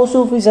 hardcore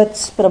Sufis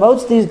that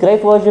promotes these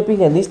grave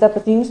worshipping and these type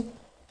of things.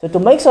 So to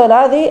make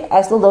salah there,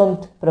 I still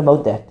don't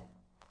promote that.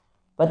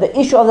 But the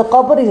issue of the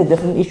qabr is a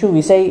different issue.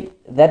 We say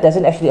that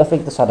doesn't actually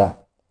affect the salah.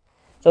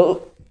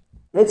 So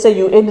let's say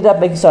you ended up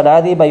making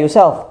salah there by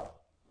yourself.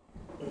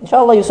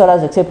 Inshallah your salah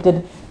is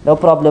accepted, no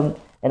problem,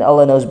 and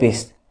Allah knows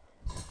best.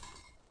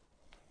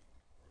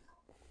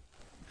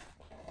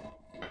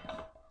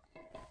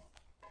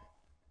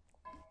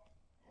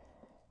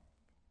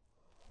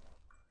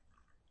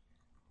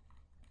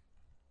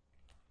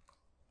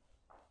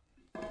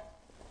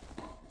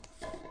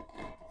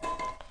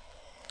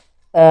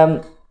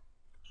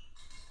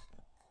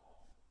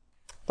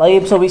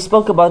 So we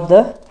spoke about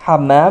the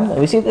hammam.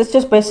 We said it's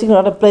just basically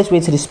not a place where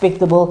it's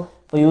respectable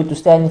for you to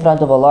stand in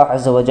front of Allah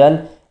Azza wa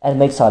Jal and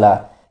make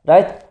salah.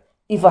 Right?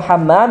 If a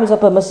hammam is not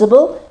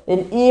permissible,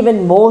 then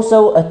even more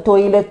so a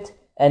toilet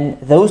and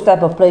those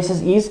type of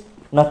places is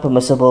not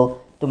permissible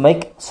to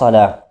make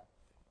salah.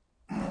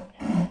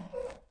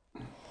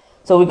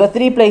 So we got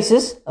three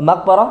places: a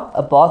maqbara,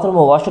 a bathroom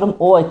or washroom,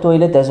 or a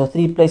toilet. Those are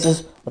three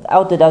places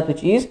without a doubt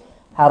which is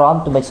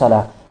haram to make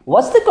salah.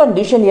 What's the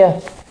condition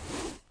here?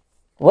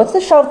 What's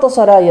the shart of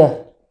salah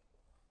here?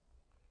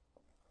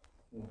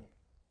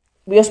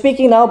 We are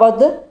speaking now about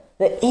the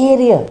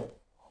area.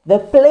 The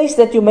place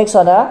that you make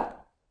salah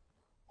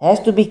has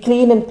to be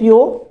clean and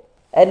pure,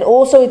 and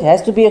also it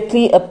has to be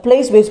a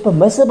place where it's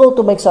permissible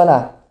to make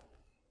salah.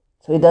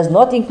 So it does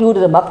not include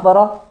a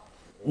maqbara,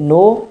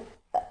 nor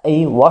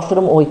a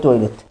washroom or a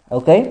toilet.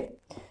 Okay?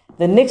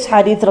 The next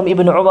hadith from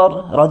Ibn Umar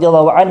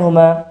radiallahu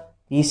anhuma,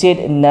 he said,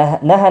 نَهَى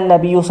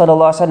النَّبِيُّ صَلَى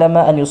اللَّهُ عَلَيْهِ وسلم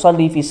أَنْ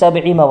يُصَلِّي فِي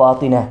سَبْعِ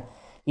مَوَاطِنَهِ.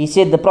 He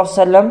said the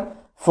Prophet ﷺ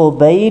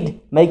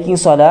forbade making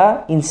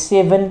salah in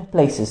 7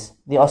 places.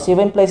 There are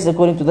 7 places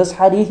according to this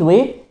hadith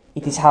where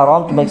it is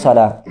haram to make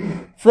salah.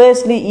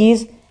 Firstly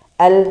is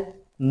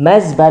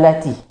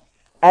al-mazbalati.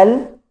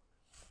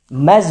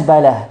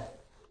 Al-mazbala.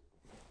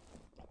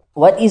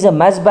 What is a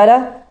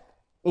mazbala?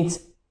 It's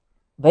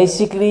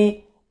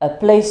basically a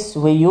place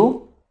where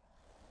you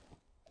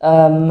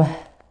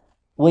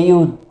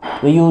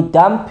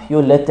dump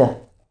your litter.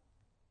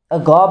 A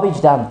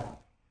garbage dump.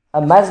 A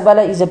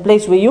mazbala is a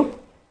place where you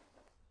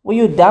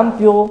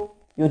dump your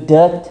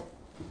dirt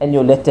and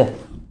your litter.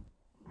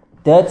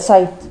 Dirt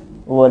site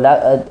or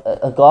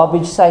a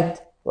garbage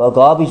site or a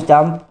garbage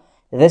dump.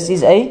 This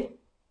is a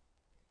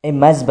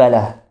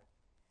mazbala.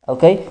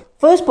 Okay.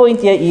 First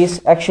point here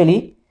is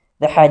actually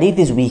the hadith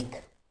is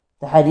weak.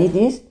 The hadith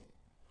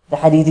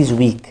is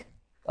weak.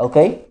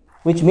 Okay,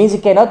 which means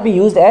it cannot be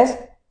used as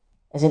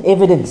an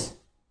evidence.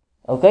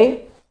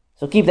 Okay,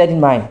 so keep that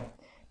in mind.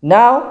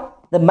 Now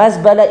the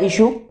mazbala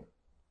issue.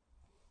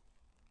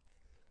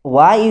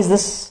 Why is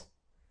this?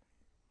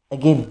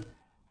 Again,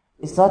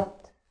 it's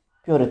not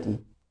purity.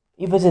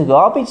 If it's a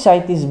garbage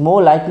site, it's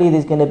more likely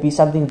there's going to be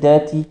something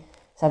dirty,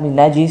 something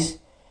najis.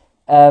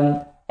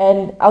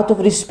 And out of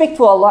respect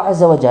for Allah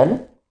Azza wa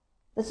Jal,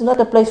 this is not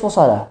a place for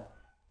salah.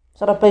 It's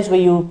not a place where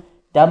you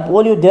dump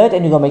all your dirt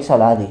and you go make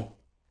salah there.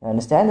 You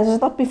understand? This is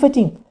not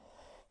befitting.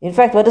 In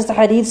fact, what does the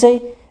hadith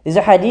say? There's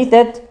a hadith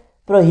that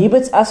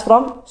prohibits us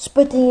from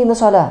spitting in the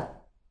salah.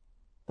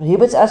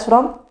 Prohibits us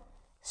from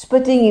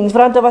spitting in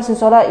front of us in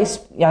salah is,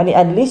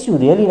 unless you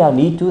really now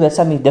need to, that's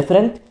something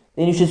different,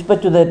 then you should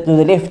spit to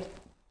the left.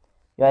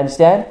 You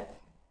understand?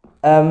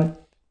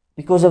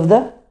 Because of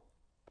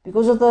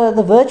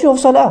the virtue of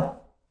salah.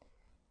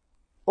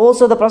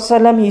 Also the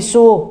Prophet ﷺ, he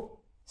saw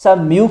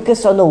some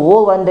mucus on the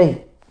wall one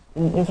day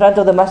in front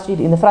of the masjid,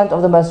 in the front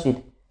of the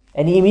masjid.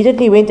 And he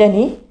immediately went and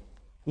he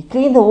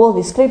cleaned the wall,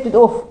 he scraped it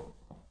off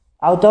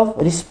out of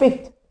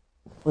respect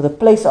for the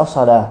place of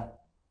salah.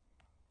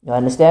 You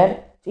understand?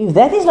 If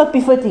that is not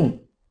befitting,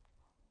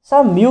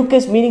 some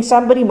mucus, meaning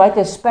somebody might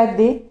have spat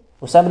there,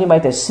 or somebody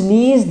might have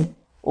sneezed,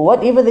 or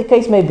whatever the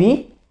case may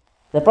be,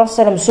 the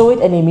Prophet ﷺ saw it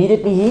and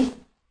immediately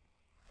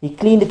he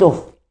cleaned it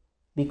off.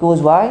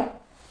 Because why?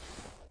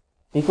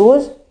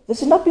 Because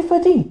this is not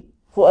befitting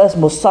for us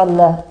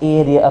musalla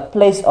area, a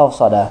place of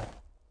salah.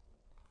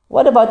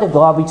 What about the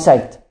garbage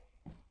site?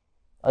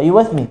 Are you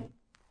with me?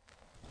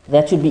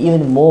 That should be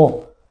even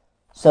more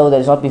so that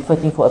it's not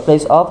befitting for a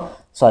place of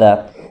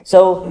salah.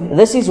 So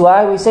this is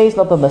why we say it's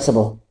not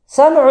permissible.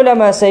 Some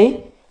ulama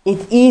say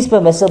it is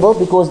permissible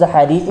because the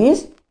hadith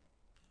is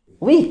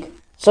weak.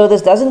 So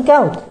this doesn't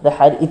count.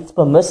 It's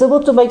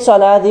permissible to make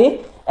salah there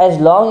as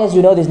long as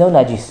you know there's no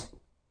najis.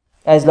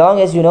 As long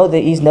as you know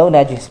there is no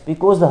najis.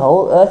 Because the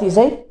whole earth is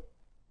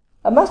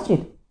a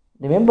masjid.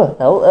 Remember,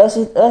 the whole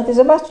earth is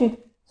a masjid.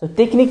 So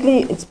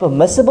technically it's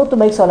permissible to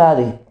make salah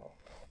there,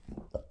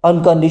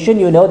 on condition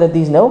you know that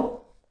there's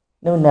no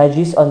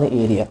najis on the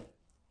area.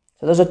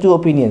 So those are two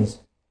opinions,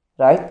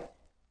 right?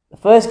 The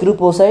first group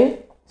will say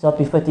it's not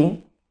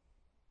befitting,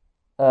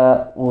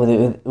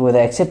 whether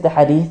they accept the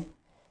hadith.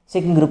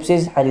 Second group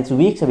says hadith is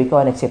weak, so we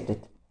can't accept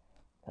it,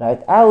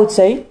 right? I would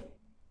say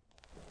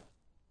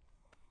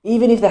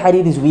even if the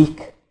hadith is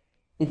weak,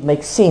 it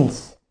makes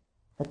sense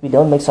that we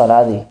don't make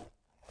salah there,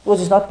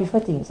 because it's not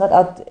befitting. It's not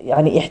out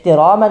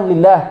ihtiraman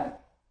lillah,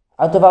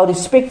 out of our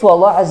respect for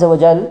Allah Azza wa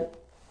Jal.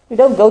 We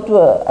don't go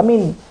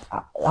to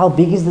how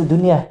big is the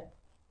dunya,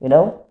 you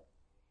know?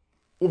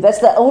 If that's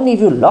the only, if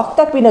you're locked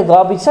up in a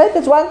garbage site,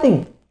 that's one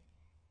thing.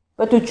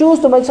 But to choose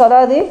to make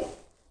salah there,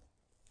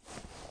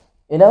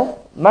 you know,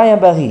 ma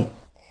yanbaghi.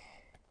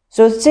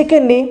 So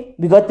secondly,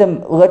 we got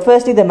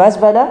firstly the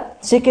mazbala.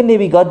 Secondly,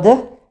 we got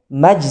the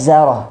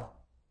majzara.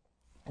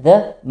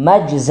 The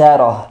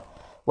majzara.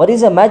 What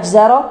is a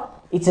majzara?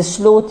 It's a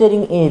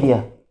slaughtering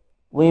area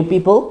where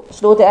people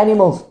slaughter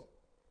animals.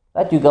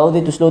 Right? You go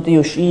there to slaughter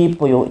your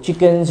sheep or your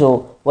chickens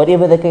or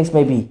whatever the case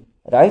may be.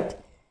 Right?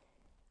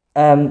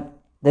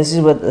 This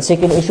is what the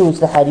second issue which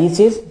the hadith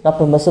says, not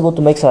permissible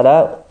to make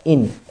salah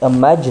in a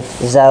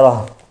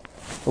majzara.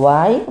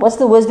 Why? What's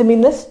the wisdom in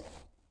this?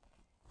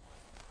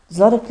 It's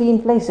not a clean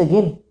place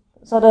again.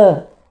 It's not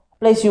a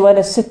place you want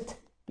to sit.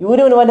 You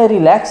wouldn't want to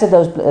relax at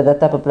that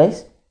type of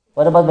place.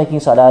 What about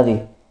making salah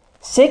there?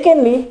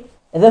 Secondly,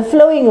 the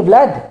flowing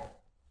blood.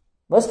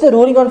 What's the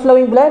ruling on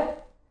flowing blood?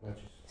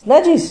 It's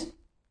najis.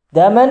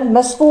 Daman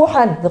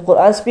masfuhan. The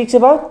Quran speaks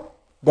about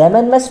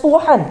daman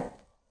masfuhan.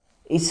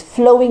 It's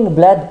flowing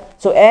blood.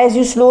 So as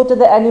you slaughter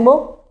the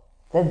animal,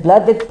 that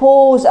blood that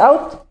pours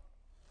out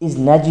is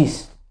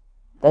najis.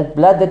 That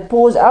blood that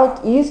pours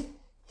out is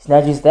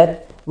najis,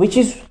 that which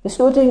is the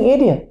slaughtering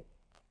area.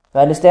 You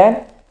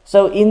understand?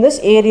 So in this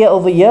area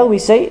over here, we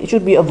say it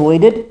should be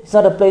avoided. It's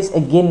not a place,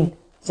 again,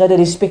 it's not a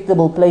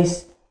respectable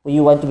place where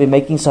you want to be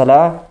making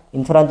salah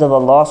in front of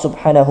Allah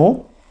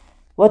subhanahu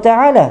wa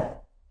ta'ala.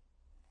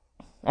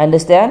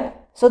 Understand?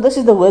 So this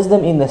is the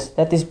wisdom in this.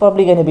 That is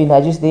probably going to be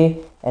najis there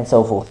and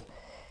so forth.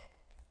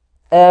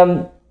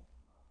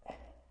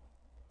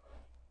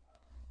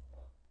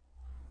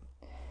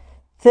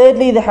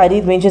 Thirdly, the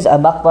hadith mentions a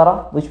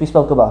maqbara, which we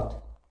spoke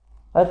about.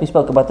 Right? We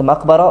spoke about the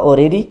maqbara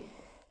already.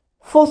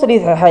 Fourthly,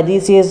 the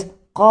hadith says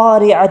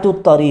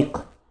qari'atul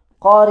tariq.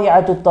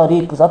 Qari'atul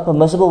tariq is not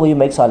permissible when you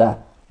make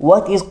salah.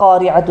 What is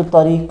qari'atul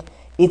tariq?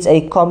 It's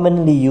a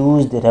commonly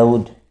used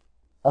road.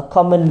 A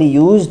commonly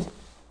used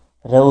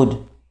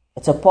road.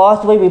 It's a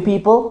pathway where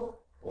people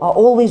are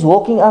always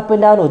walking up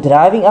and down or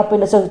driving up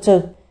and down.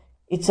 So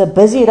it's a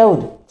busy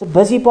road. It's a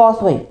busy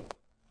pathway.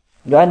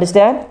 You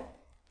understand?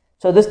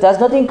 So this does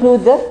not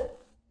include a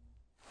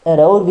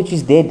road which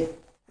is dead,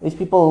 which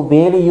people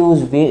rarely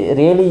use.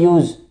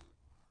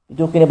 We're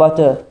talking about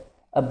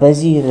a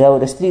busy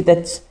road, a street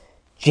that's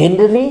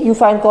generally you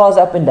find cars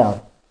up and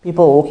down,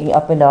 people walking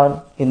up and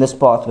down in this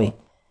pathway.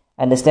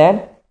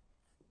 Understand?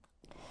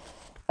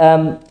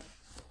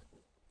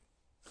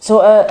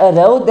 So a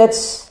road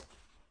that's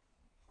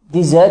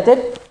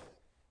deserted,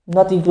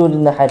 not included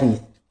in the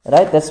hadith.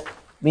 Right? That's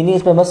meaning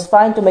it's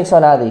fine to make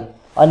salah there.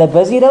 On a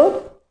busy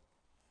road,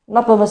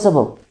 not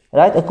permissible,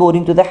 right?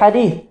 According to the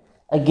hadith.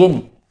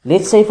 Again,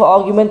 let's say for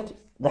argument,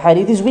 the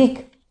hadith is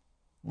weak.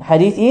 The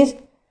hadith is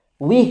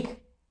weak.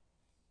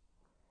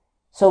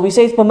 So we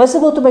say it's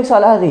permissible to make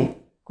salah there,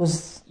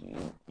 because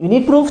you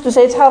need proof to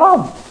say it's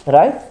haram,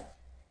 right?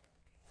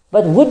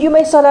 But would you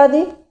make salah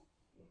there?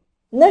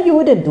 No, you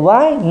wouldn't.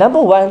 Why?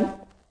 Number one,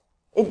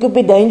 it could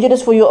be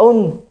dangerous for your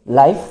own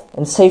life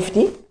and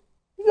safety.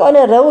 You're on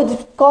a road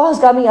with cars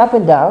coming up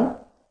and down.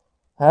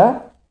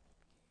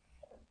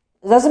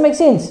 It doesn't make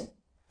sense.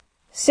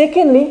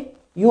 Secondly,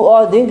 you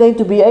are then going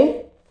to be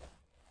a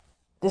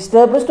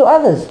disturbance to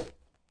others.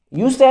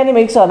 You standing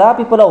make salah,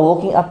 people are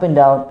walking up and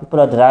down, people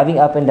are driving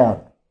up and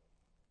down.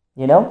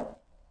 You know?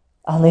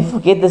 I'll never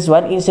forget this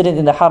one incident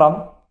in the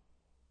Haram.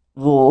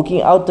 We were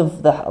walking out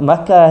of the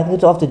Makkah, I think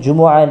it was after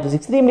Jumu'ah, and it was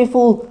extremely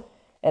full.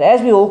 And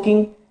as we're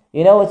walking,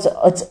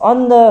 it's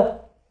on the,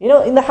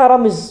 in the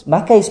Haram is,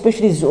 Makkah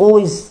especially is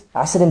always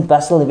hustle and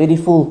bustle, very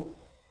full.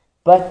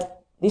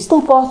 But there's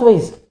still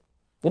pathways.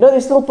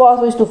 There's still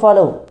pathways to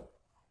follow.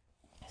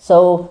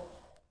 So,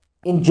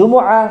 in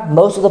Jumu'ah,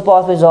 most of the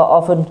pathways are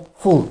often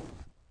full.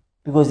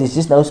 Because there's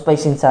just no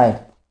space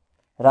inside.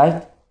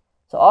 Right?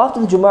 So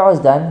after the Jumu'ah was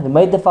done, we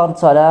made the Fard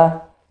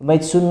Salah, we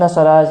made Sunnah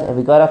Salahs, and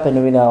we got up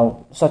and we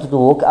now started to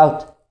walk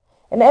out.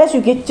 And as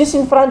you get just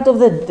in front of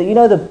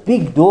the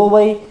big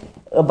doorway,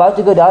 about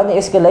to go down the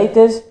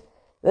escalators,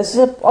 this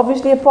is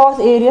obviously a path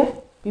area.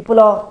 People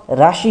are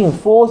rushing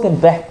forth and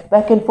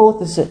back and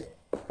forth.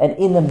 And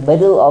in the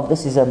middle of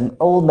this is an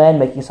old man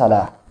making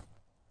salah.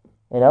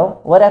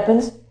 What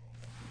happens?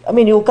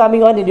 You're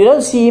coming on and you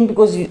don't see him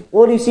because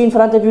all you see in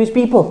front of you is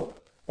people.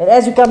 And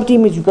as you come to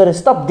him, you've got to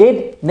stop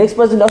dead. Next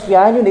person knocks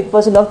behind you, next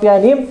person knocks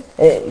behind him.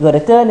 You've got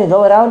to turn and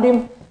go around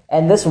him.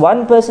 And this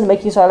one person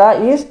making salah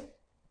is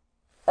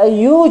a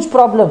huge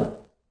problem.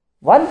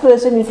 One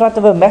person in front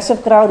of a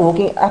massive crowd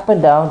walking up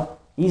and down,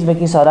 he's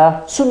making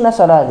salah, sunnah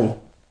salah there.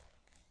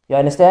 You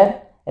understand?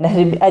 And I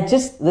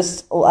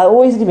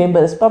always remember,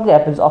 this probably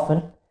happens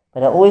often,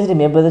 but I always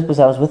remember this because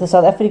I was with a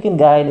South African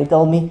guy and he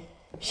told me,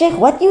 Sheikh,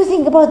 what do you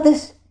think about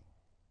this?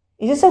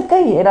 Is this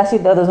okay? And I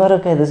said, no, that's not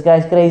okay, this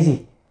guy's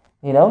crazy.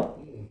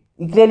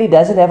 He clearly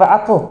doesn't have an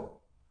aql.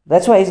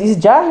 That's why he's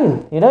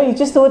jahil. He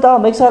just thought, I'll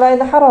make salah in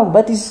the haram,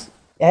 but he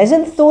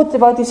hasn't thought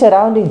about his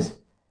surroundings.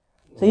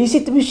 So he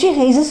said to me, Sheikh,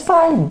 is this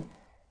fine?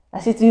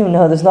 I said to him,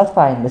 no, that's not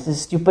fine. This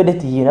is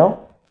stupidity,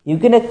 You're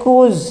going to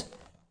cause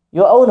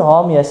your own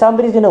harm here.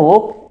 Somebody's going to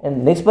walk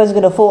and the next person's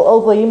going to fall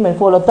over him and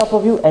fall on top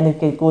of you, and it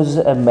can cause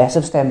a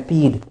massive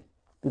stampede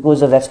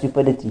because of that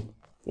stupidity.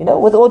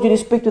 With all due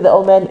respect to the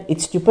old man,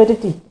 it's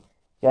stupidity.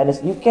 You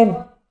understand? You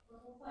can...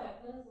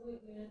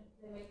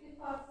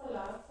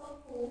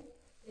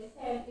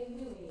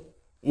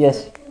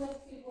 Yes.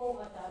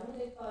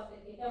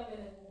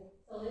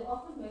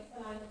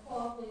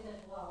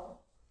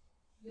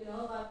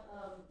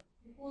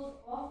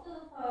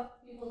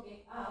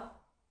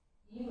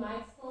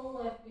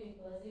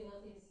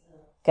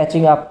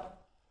 Catching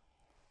up.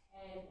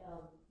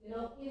 And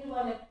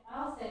everyone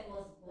else that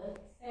was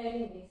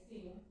standing next to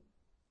him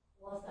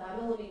was done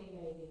already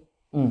maybe.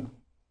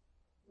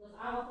 Because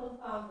I often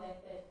found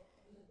that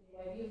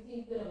you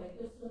think you're going to make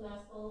your sunnah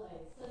still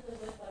and sit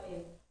with it, but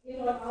then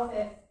everyone else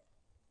has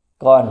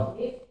gone. All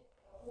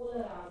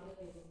around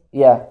you.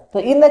 Yeah. So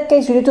in that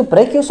case, you need to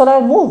break your salah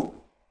and move.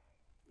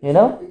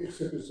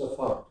 Except it's a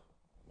fard.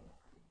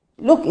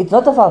 Look, it's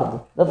not a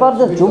fard. The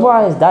fard of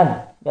Jumu'ah is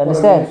done. You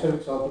understand? For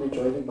example, you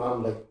join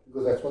Imam,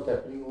 because that's what's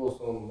happening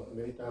also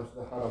many times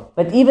in the haram.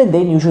 But even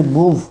then, you should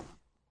move.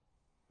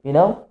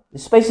 The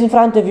space in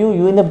front of you,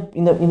 in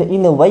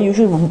the way, you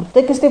should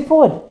take a step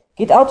forward.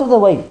 Get out of the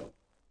way.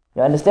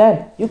 You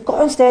understand? You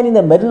can't stand in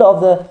the middle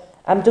of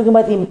I'm talking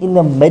about in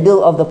the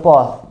middle of the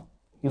path.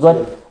 You got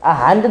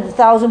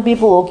 100,000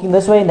 people walking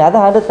this way, another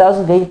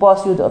 100,000 going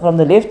past you from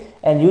the left,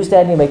 and you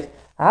standing back.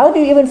 How do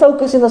you even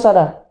focus in the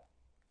salah?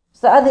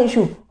 It's the other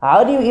issue.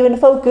 How do you even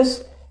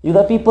focus? You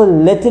got people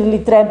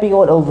literally tramping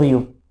all over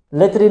you.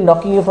 Literally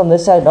knocking you from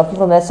this side, knocking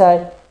from that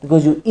side,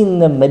 because you're in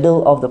the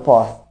middle of the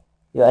path.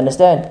 You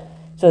understand?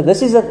 So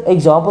this is an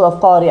example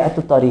of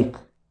qari'atul tariq.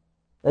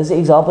 This is an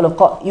example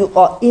of you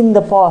are in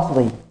the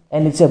pathway,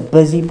 and it's a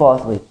busy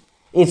pathway.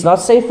 It's not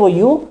safe for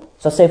you,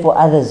 it's not safe for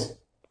others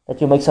that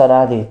you make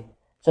salah there.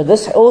 So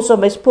this also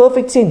makes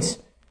perfect sense.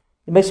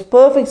 It makes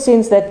perfect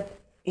sense that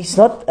it's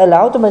not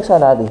allowed to make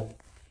salah there.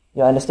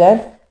 You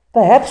understand?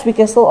 Perhaps we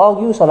can still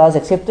argue salah is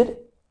accepted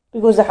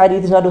because the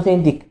hadith is not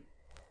authentic.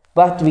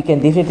 But we can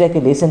definitely take a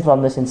lesson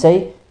from this and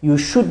say you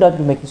should not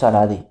be making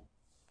salah there.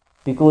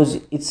 Because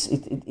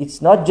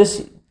it's not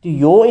just to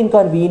your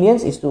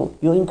inconvenience, it's to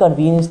your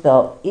inconvenience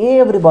to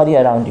everybody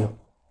around you.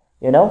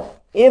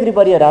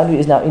 Everybody around you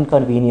is now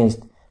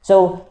inconvenienced.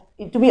 So,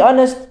 to be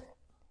honest,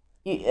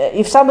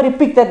 if somebody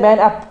picked that man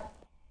up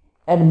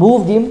and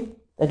moved him,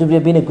 that would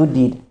have been a good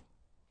deed.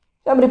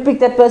 Somebody picked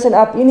that person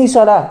up in his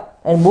salah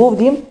and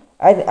moved him,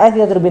 I think that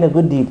would have been a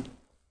good deed.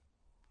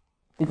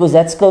 Because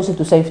that's closer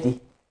to safety.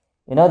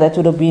 That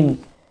would have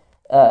been,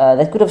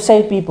 that could have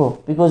saved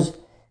people. Because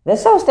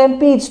that's how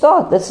stampedes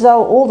start. That's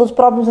how all those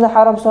problems in the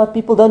haram start.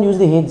 People don't use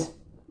their heads.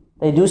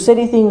 They do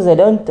silly things. They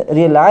don't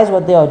realize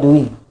what they are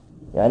doing.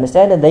 You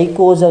understand? And they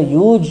cause a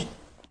huge...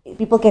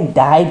 People can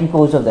die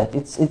because of that.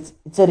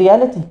 It's a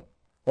reality.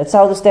 That's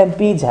how the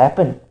stampedes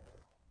happen.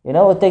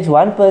 It takes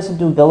one person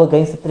to go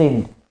against the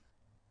trend.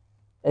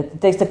 It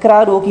takes the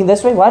crowd walking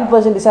this way. One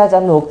person decides,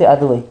 I'm going to walk the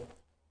other way.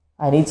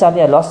 I need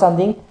something. I lost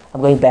something.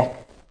 I'm going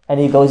back. And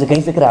he goes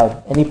against the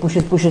crowd. And he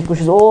pushes.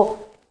 All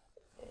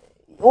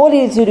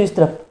he needs to do is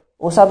trip.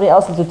 Or somebody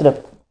else needs to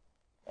trip.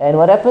 And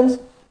what happens?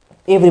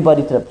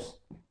 Everybody trips.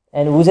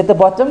 And who's at the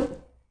bottom?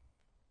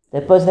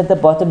 That person at the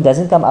bottom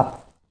doesn't come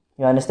up.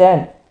 You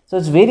understand? So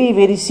it's very,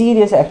 very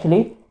serious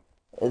actually,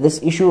 this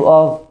issue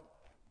of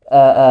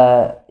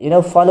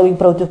following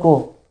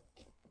protocol.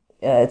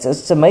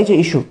 It's a major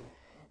issue,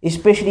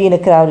 especially in a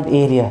crowded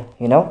area,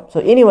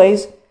 So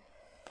anyways,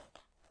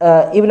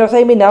 Ibn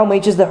Uthaymin now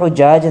mentions the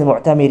Hujjaj and the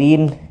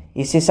Mu'tamirin.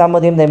 He says some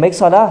of them, they make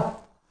salah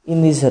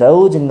in these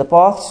roads, in the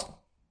paths,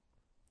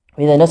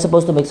 when they're not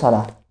supposed to make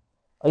salah.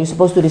 Are you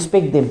supposed to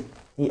respect them?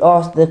 He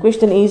asked, the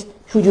question is,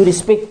 should you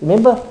respect?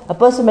 Remember, a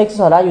person makes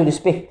salah, you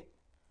respect.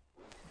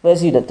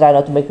 First, you try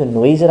not to make a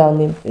noise around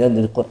them,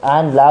 the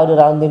Quran loud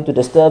around them to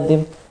disturb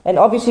them. And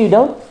obviously you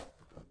don't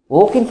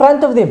walk in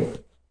front of them.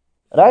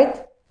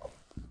 Right?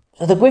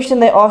 So the question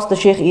they asked the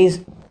Shaykh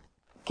is,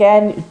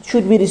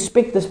 should we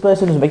respect this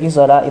person who's making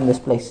salah in this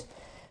place?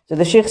 So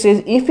the Shaykh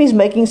says, if he's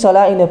making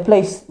salah in a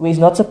place where he's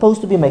not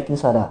supposed to be making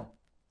salah,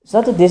 it's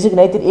not a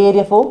designated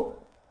area for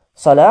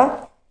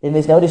salah, then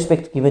there's no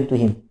respect given to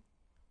him.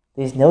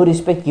 There's no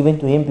respect given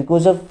to him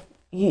because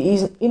he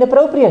is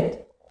inappropriate.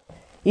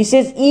 He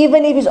says,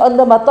 even if he's on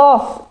the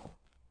mataf,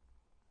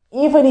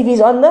 he's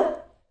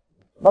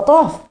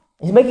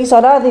making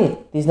salah there,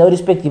 there's no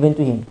respect given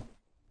to him.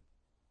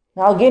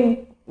 Now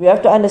again, we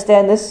have to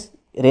understand this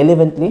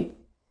relevantly.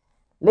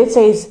 Let's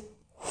say it's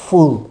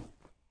full,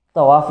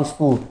 tawaf is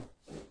full,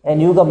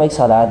 and you go make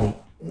salah there.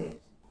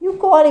 You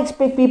can't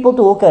expect people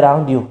to walk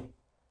around you.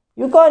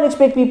 You can't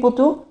expect people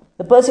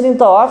the person in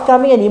tawaf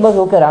coming and he must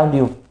walk around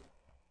you.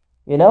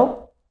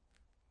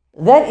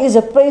 That is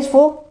a place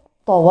for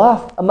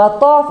tawaf. A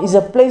mataf is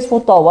a place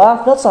for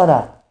tawaf, not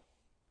salah.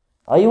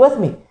 Are you with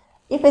me?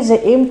 If it's an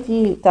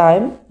empty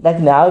time, like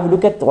now, if you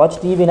watch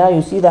TV now,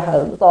 you see the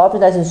tawaf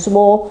is nice and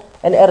small,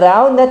 and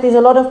around that there's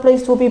a lot of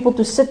place for people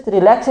to sit,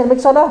 relax and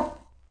make salah.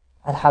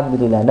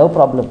 Alhamdulillah, no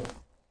problem.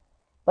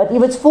 But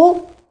if it's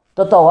full,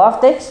 the tawaf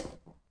takes,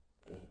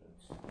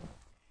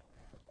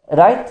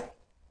 right?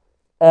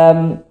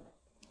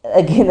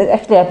 Again, it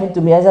actually happened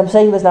to me. As I'm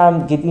saying this now,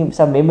 I'm getting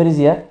some memories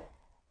here.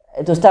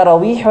 It was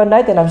Taraweeh one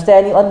night and I'm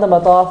standing on the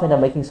mataf and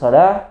I'm making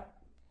salah.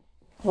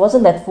 It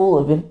wasn't that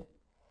full even.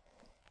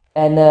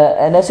 And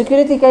a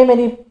security came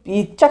and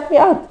he chucked me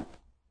out.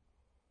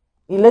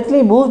 He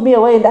literally moved me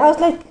away and I was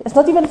like, it's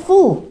not even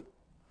full.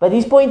 But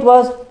his point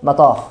was,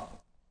 mataf.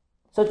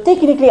 So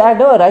technically I have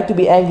no right to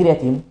be angry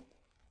at him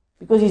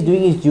because he's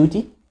doing his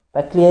duty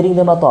by clearing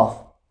the mataf.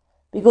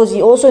 Because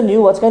he also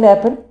knew what's going to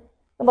happen.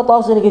 The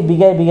mataf is going to get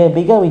bigger and bigger and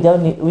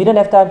bigger. We don't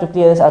have time to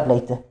clear this out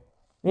later.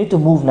 We need to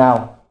move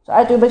now. So I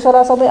had to make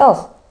salah somewhere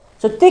else.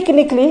 So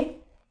technically,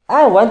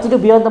 I wanted to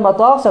be on the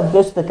mataf, so I'm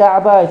close to the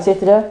Kaaba,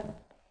 etc.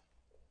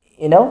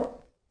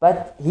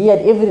 But he had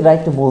every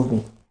right to move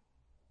me.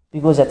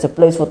 Because that's a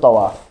place for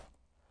tawaf.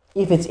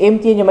 If it's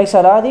empty and you make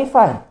salah there,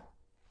 fine.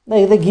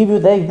 They give you,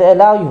 they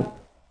allow you.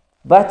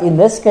 But in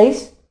this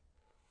case,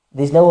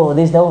 there's no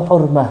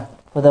hurmah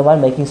for the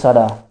one making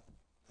salah.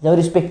 No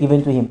respect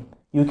given to him.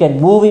 You can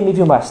move him if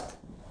you must.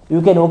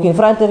 You can walk in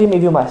front of him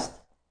if you must.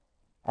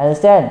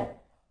 Understand?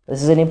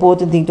 This is an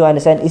important thing to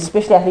understand,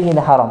 especially I think in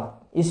the Haram,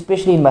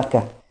 especially in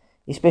Mecca.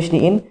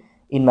 Especially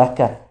in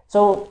Mecca.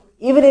 So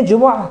even in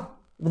Jumu'ah,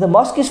 if the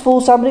mosque is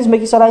full, somebody's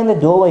making salah in the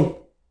doorway.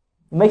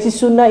 He makes his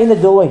sunnah in the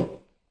doorway.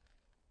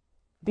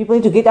 People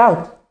need to get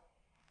out.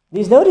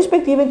 There's no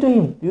respect given to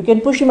him. You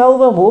can push him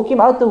over, walk him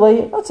out the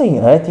way. I'm not saying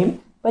hurt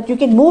him, but you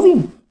can move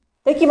him.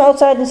 Take him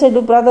outside and say,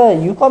 look brother,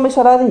 you can't make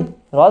salah there.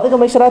 Rather go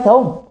make salah at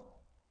home.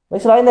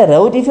 Make salah in the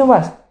road if you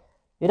must.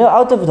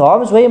 Out of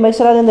harm's way, make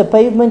salah in the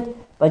pavement,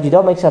 but you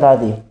don't make salah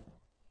there.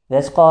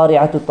 That's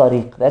qari'atu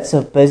tariq. That's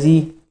a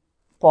busy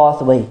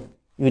pathway.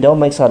 You don't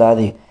make salah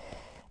there.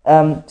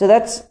 So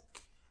that's,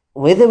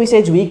 whether we say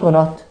it's weak or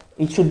not,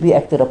 it should be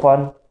acted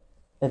upon.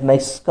 It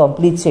makes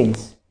complete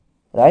sense.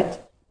 Right?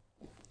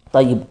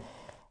 طيب.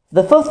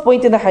 The fifth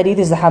point in the hadith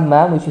is the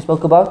hammam, which we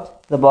spoke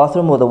about, the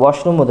bathroom or the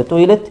washroom or the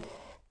toilet.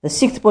 The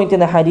sixth point in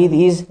the hadith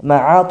is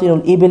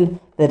ma'atinul ibil,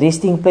 the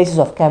resting places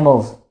of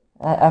camels.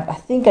 I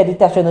think I did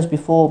touch on this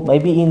before,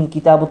 maybe in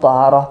Kitab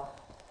al-Tahara.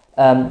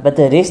 But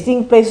the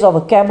resting places of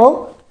a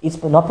camel,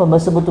 it's not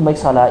permissible to make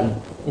salah in.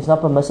 It's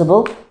not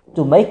permissible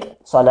to make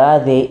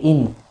salah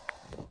therein.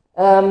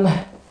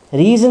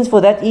 Reasons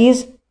for that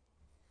is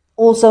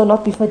also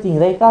not befitting.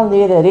 They come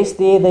there, they rest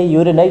there, they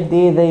urinate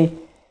there,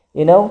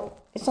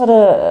 it's not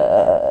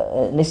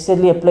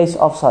necessarily a place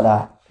of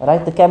salah.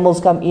 Right? The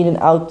camels come in and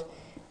out,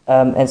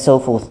 and so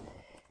forth.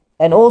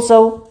 And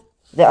also,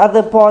 the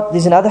other part,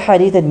 there's another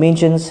hadith that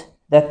mentions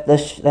that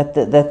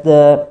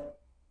the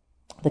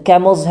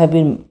camels have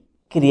been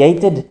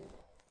created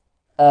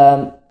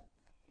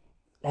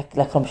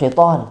like from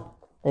shaitan.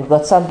 They've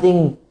got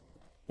something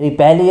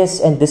rebellious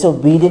and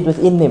disobedient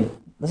within them.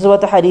 This is what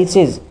the hadith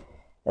says,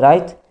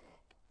 right?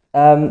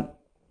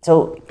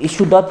 So it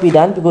should not be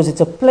done because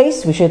it's a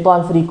place where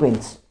shaitan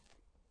frequents.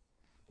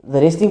 The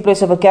resting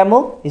place of a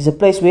camel is a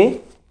place where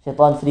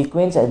shaitan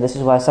frequents, and this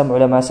is why some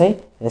ulama say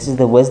this is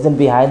the wisdom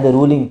behind the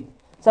ruling.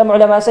 Some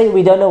ulama say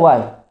we don't know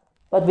why,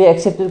 but we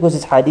accept it because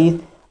it's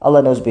hadith.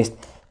 Allah knows best.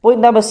 Point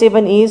number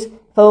 7 is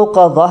فوق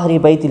ظهر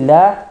بيت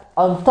الله,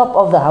 on top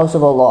of the house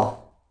of Allah.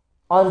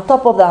 On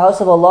top of the house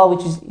of Allah,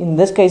 which is in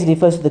this case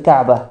refers to the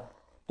Kaaba.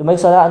 to make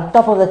salah on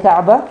top of the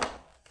Kaaba,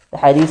 the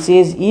hadith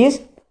says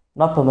is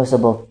not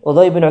permissible.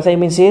 Although Ibn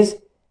Uthaymin says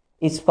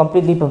it's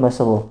completely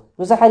permissible.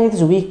 Because the hadith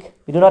is weak.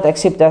 We do not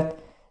accept that.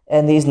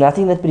 And there is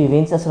nothing that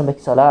prevents us from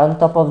making salah on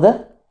top of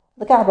the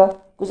Kaaba.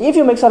 Because if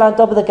you make salah on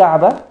top of the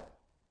Kaaba,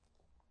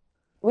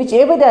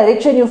 whichever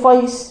direction you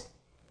face,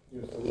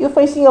 you're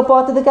facing a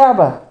part of the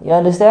Kaaba. You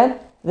understand?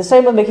 The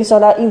same with making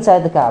salah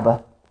inside the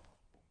Kaaba.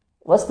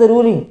 What's the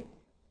ruling?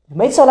 If you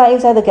make salah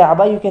inside the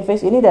Kaaba, you can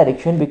face any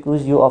direction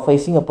because you are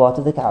facing a part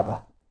of the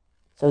Kaaba.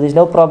 So there's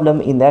no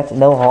problem in that,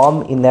 no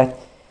harm in that.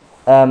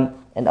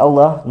 And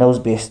Allah knows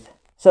best.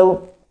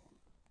 So,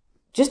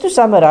 just to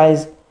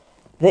summarize,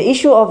 the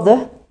issue of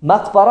the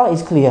maqbara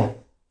is clear.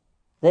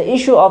 The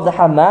issue of the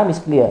hammam is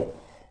clear.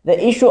 The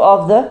issue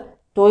of the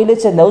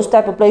toilets and those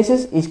type of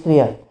places is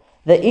clear.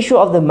 The issue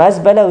of the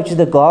mazbala, which is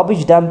the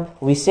garbage dump,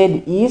 we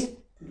said is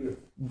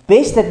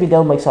best that we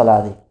don't make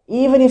salah there.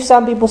 Even if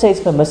some people say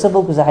it's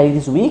permissible because the hadith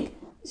is weak,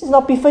 this is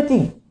not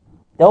befitting.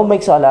 Don't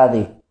make salah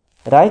there.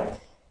 Right?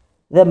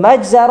 The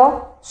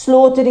majzara,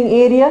 slaughtering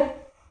area,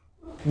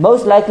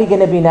 most likely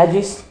going to be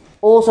najis,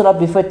 also not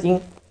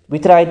befitting. We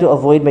try to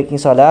avoid making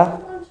salah.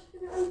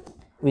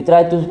 We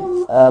try to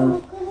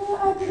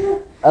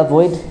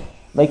avoid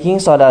making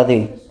salah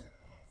there.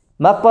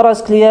 Maqbara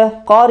is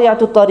clear.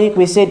 Qari'atul tariq,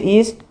 we said,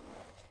 is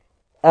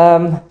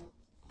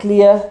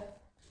clear.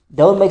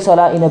 Don't make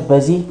salah in a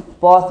busy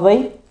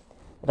pathway.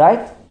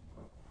 Right?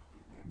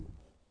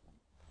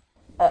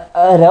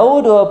 A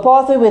road or a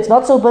pathway where it's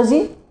not so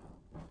busy,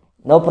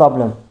 no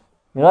problem.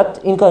 You're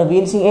not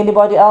inconveniencing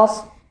anybody else.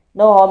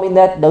 No harm in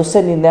that, no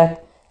sin in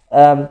that.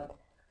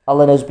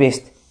 Allah knows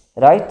best.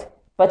 Right?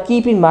 But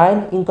keep in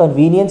mind,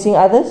 inconveniencing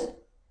others.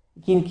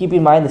 Keep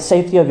in mind the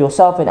safety of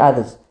yourself and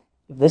others.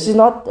 If this is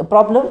not a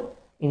problem,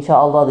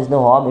 inshallah there's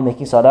no harm in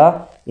making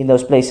salah in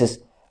those places.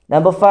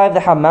 Number 5, the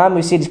hammam,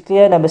 we said is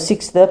clear. Number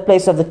 6, the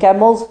place of the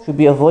camels should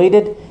be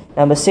avoided.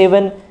 Number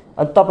 7,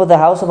 on top of the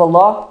house of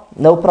Allah,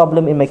 no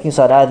problem in making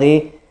salah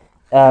there.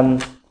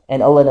 And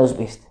Allah knows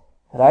best.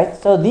 Right?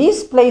 So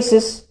these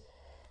places,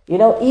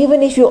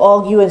 even if you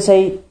argue and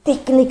say,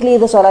 technically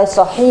the salah is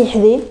sahih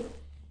there,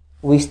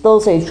 we still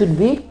say it should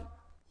be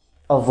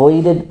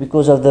avoided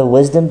because of the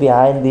wisdom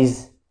behind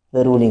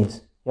the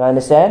rulings. You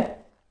understand?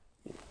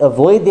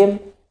 Avoid them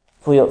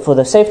for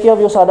the safety of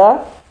your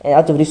salah and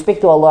out of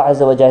respect to Allah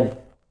Azza wa Jal.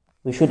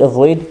 We should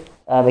avoid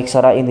making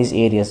salah in these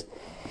areas.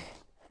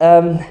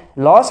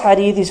 Last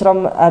hadith is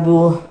from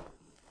Abu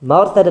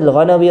Marthad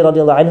al-Ghanawi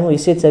radiallahu anhu. He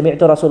said, سمعت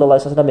رسول الله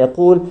صلى الله عليه وسلم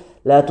يقول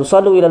لا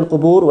تصلوا إلى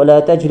القبور ولا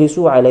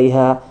تجلسوا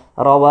عليها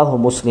رواه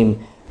مسلم.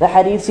 The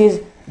hadith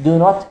says, do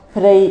not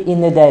pray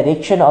in the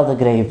direction of the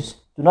graves.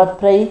 Do not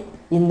pray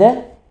in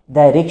the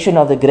direction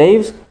of the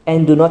graves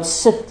and do not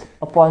sit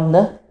upon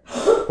the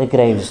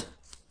graves.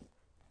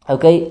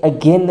 Okay,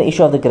 again the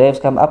issue of the graves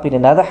come up in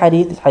another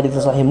hadith, hadith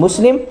of Sahih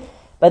Muslim,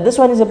 but this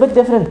one is a bit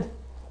different.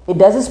 It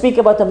doesn't speak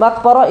about the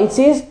maqbara, it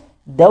says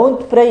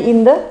don't pray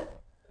in the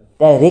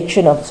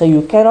direction of, so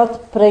you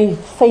cannot pray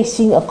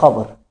facing a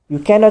qabr. You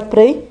cannot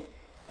pray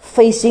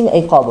facing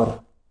a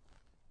qabr.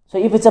 So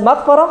if it's a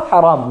maqbara,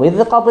 haram, whether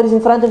the qabr is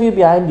in front of you,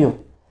 behind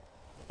you.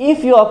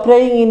 If you are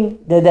praying in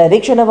the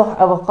direction of a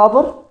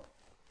qabr,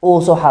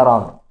 also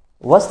haram.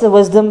 What's the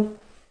wisdom?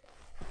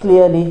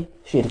 Clearly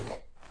shirk.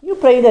 You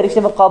pray in the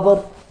direction of a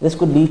qabr, this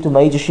could lead to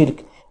major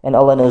shirk, and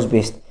Allah knows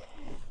best.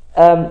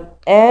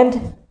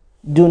 And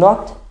do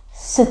not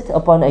sit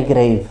upon a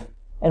grave.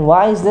 And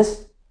why is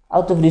this?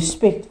 Out of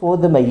respect for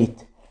the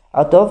mayyit.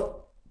 Out of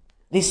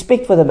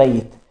respect for the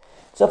mayyit.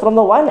 So from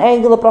the one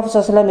angle, the Prophet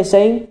ﷺ is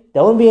saying,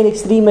 don't be an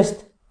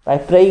extremist by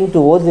praying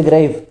towards the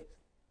grave.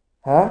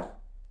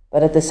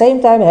 But at the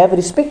same time, have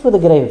respect for the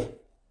grave.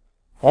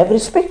 Have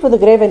respect for the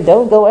grave and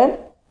don't go and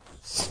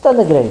sit on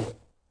the grave.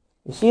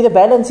 You see the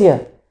balance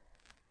here.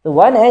 The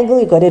one angle,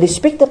 you got to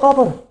respect the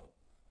qabr.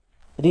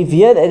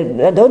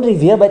 Don't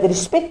revere, but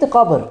respect the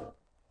qabr.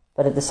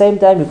 But at the same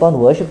time, you can't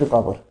worship the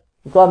qabr.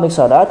 You can't make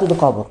salah to the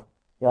qabr.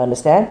 You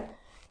understand?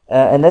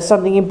 And that's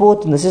something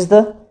important. This is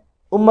the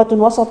ummatun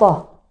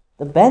wasata.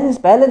 The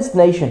balanced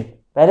nation.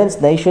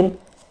 Balanced nation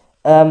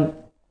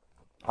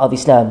of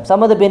Islam.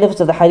 Some of the benefits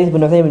of the hadith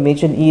Ibn Uthaymin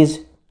mentioned is,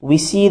 we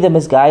see the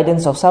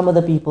misguidance of some of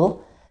the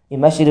people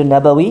in Masjid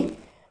al-Nabawi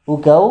who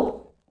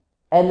go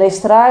and they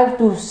strive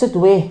to sit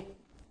where?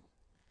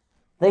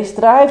 They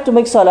strive to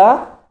make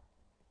salah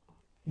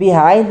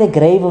behind the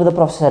grave of the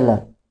Prophet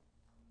ﷺ,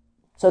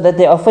 so that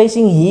they are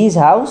facing his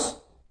house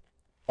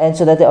and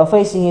so that they are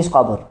facing his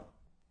qabr.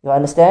 You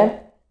understand?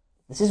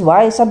 This is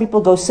why some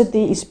people go sit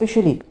there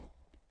especially.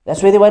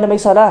 That's where they want to make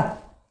salah.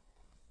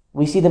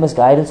 We see the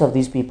misguidance of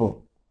these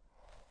people.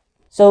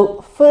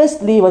 So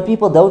firstly, what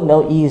people don't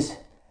know is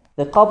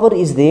the qabr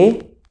is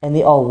there and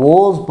there are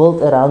walls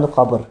built around the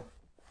qabr.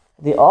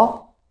 There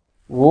are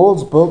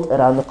walls built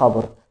around the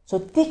qabr. So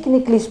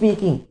technically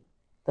speaking,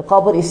 the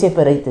qabr is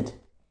separated.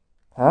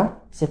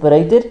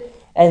 Separated,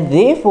 and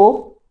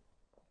therefore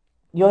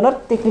you're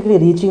not technically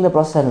reaching the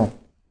Prophet.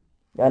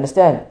 You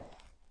understand?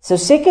 So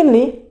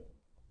secondly,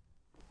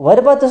 what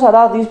about the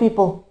salah of these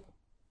people?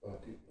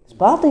 It's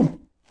batil.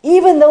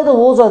 Even though the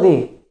walls are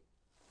there,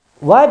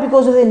 Why?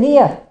 Because of their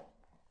niyyah.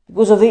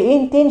 Because of their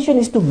intention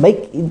is to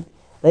make it,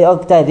 they are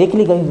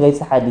directly going against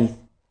the hadith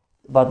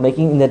about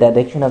making in the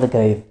direction of the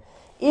grave.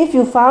 If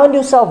you found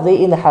yourself there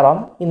in the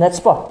haram, in that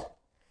spot,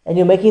 and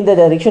you're making the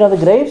direction of the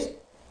graves,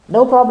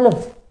 no problem.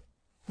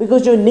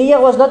 Because your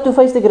niyyah was not to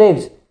face the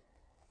graves.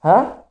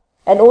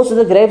 And also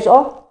the graves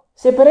are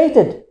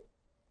separated.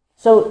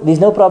 So there's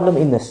no problem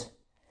in this.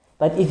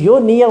 But if your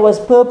niyyah was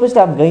purposed,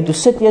 I'm going to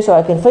sit here so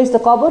I can face the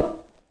qabr,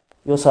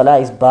 your salah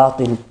is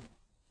batil.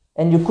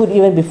 And you could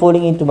even be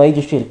falling into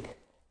major shirk.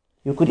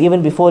 You could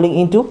even be falling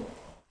into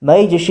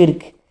major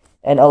shirk,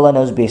 and Allah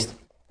knows best.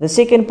 The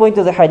second point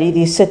of the hadith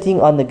is sitting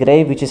on the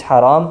grave, which is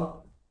haram.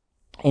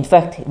 In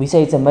fact, we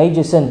say it's a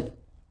major sin.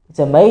 It's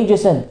a major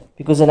sin.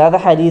 Because another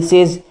hadith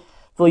says,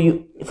 for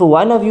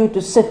one of you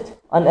to sit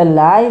on a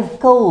live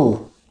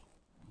coal,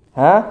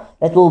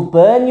 that will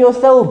burn your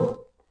thawb,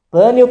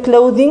 burn your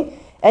clothing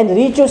and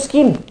reach your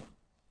skin,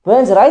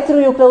 burns right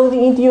through your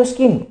clothing into your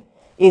skin,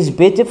 is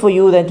better for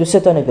you than to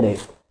sit on a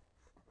grave.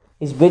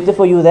 It's better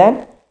for you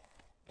than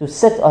to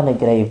sit on a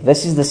grave.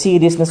 This is the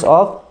seriousness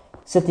of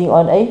sitting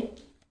on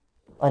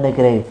a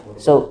grave.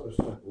 So,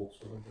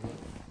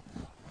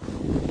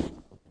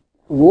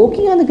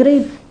 walking on the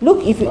grave,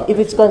 look, if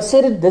it's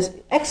considered this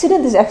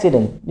accident is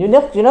accident. You're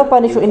not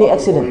punished for any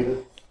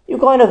accident. You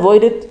can't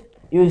avoid it.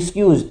 You're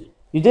excused.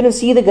 You didn't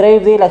see the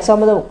grave there, like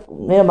some of the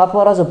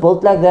maqbaras are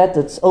built like that.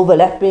 It's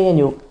overlapping,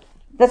 and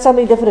that's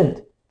something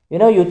different.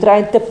 You try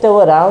and tiptoe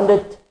around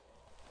it.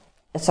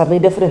 It's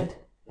something different.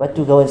 But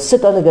to go and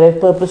sit on the grave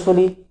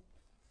purposefully,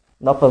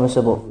 not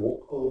permissible.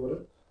 Walk over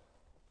it.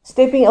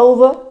 Stepping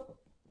over,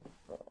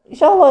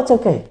 inshallah it's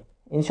okay.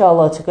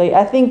 Inshallah it's okay.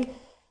 I think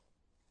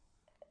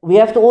we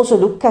have to also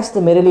look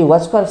customarily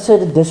what's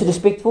considered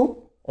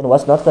disrespectful and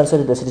what's not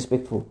considered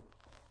disrespectful.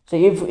 So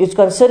if it's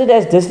considered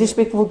as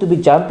disrespectful to be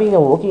jumping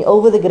and walking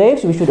over the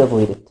graves, we should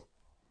avoid it.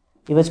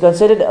 If it's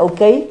considered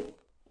okay,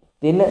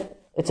 then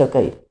it's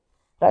okay.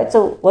 Right?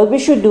 So what we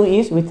should do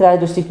is we try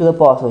to stick to the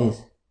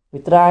pathways. We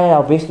try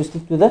our best to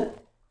stick to the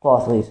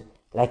pathways.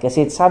 Like I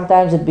said,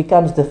 sometimes it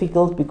becomes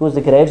difficult because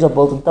the graves are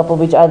built on top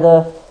of each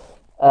other,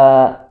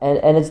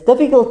 and it's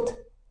difficult,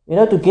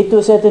 to get to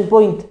a certain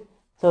point.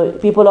 So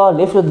people are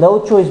left with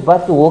no choice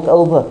but to walk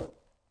over,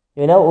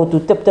 or to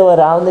tiptoe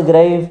around the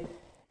grave.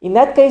 In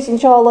that case,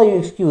 inshallah, you're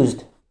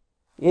excused.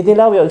 We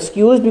are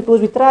excused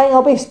because we're trying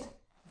our best.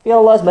 Fear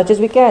Allah as much as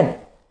we can.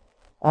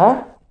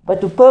 But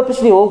to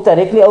purposely walk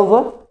directly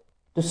over,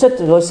 to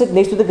sit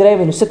next to the grave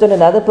and to sit on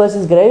another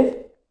person's grave,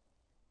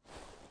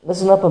 this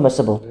is not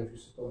permissible. And if you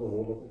sit on the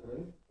wall of the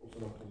grave, also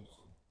not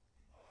permissible.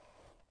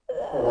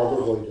 Or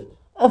rather avoid it.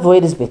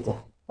 Avoid is better.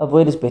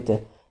 Avoid is better.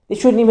 There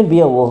shouldn't even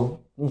be a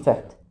wall, in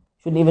fact.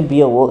 Shouldn't even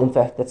be a wall, in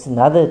fact. That's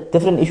another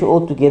different issue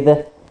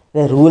altogether.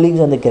 The rulings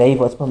on the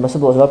grave, what's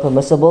permissible, what's not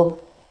permissible.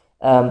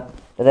 But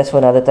that's for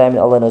another time, and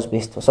Allah knows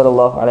best. وصلى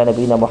الله على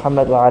نبينا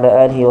محمد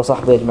وعلى آله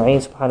وصحبه أجمعين.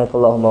 سبحانك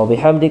اللهم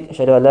وبحمدك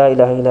أشهد أن لا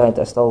إله إلا أنت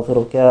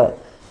أستغفرك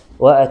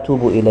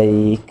وأتوب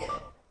إليك.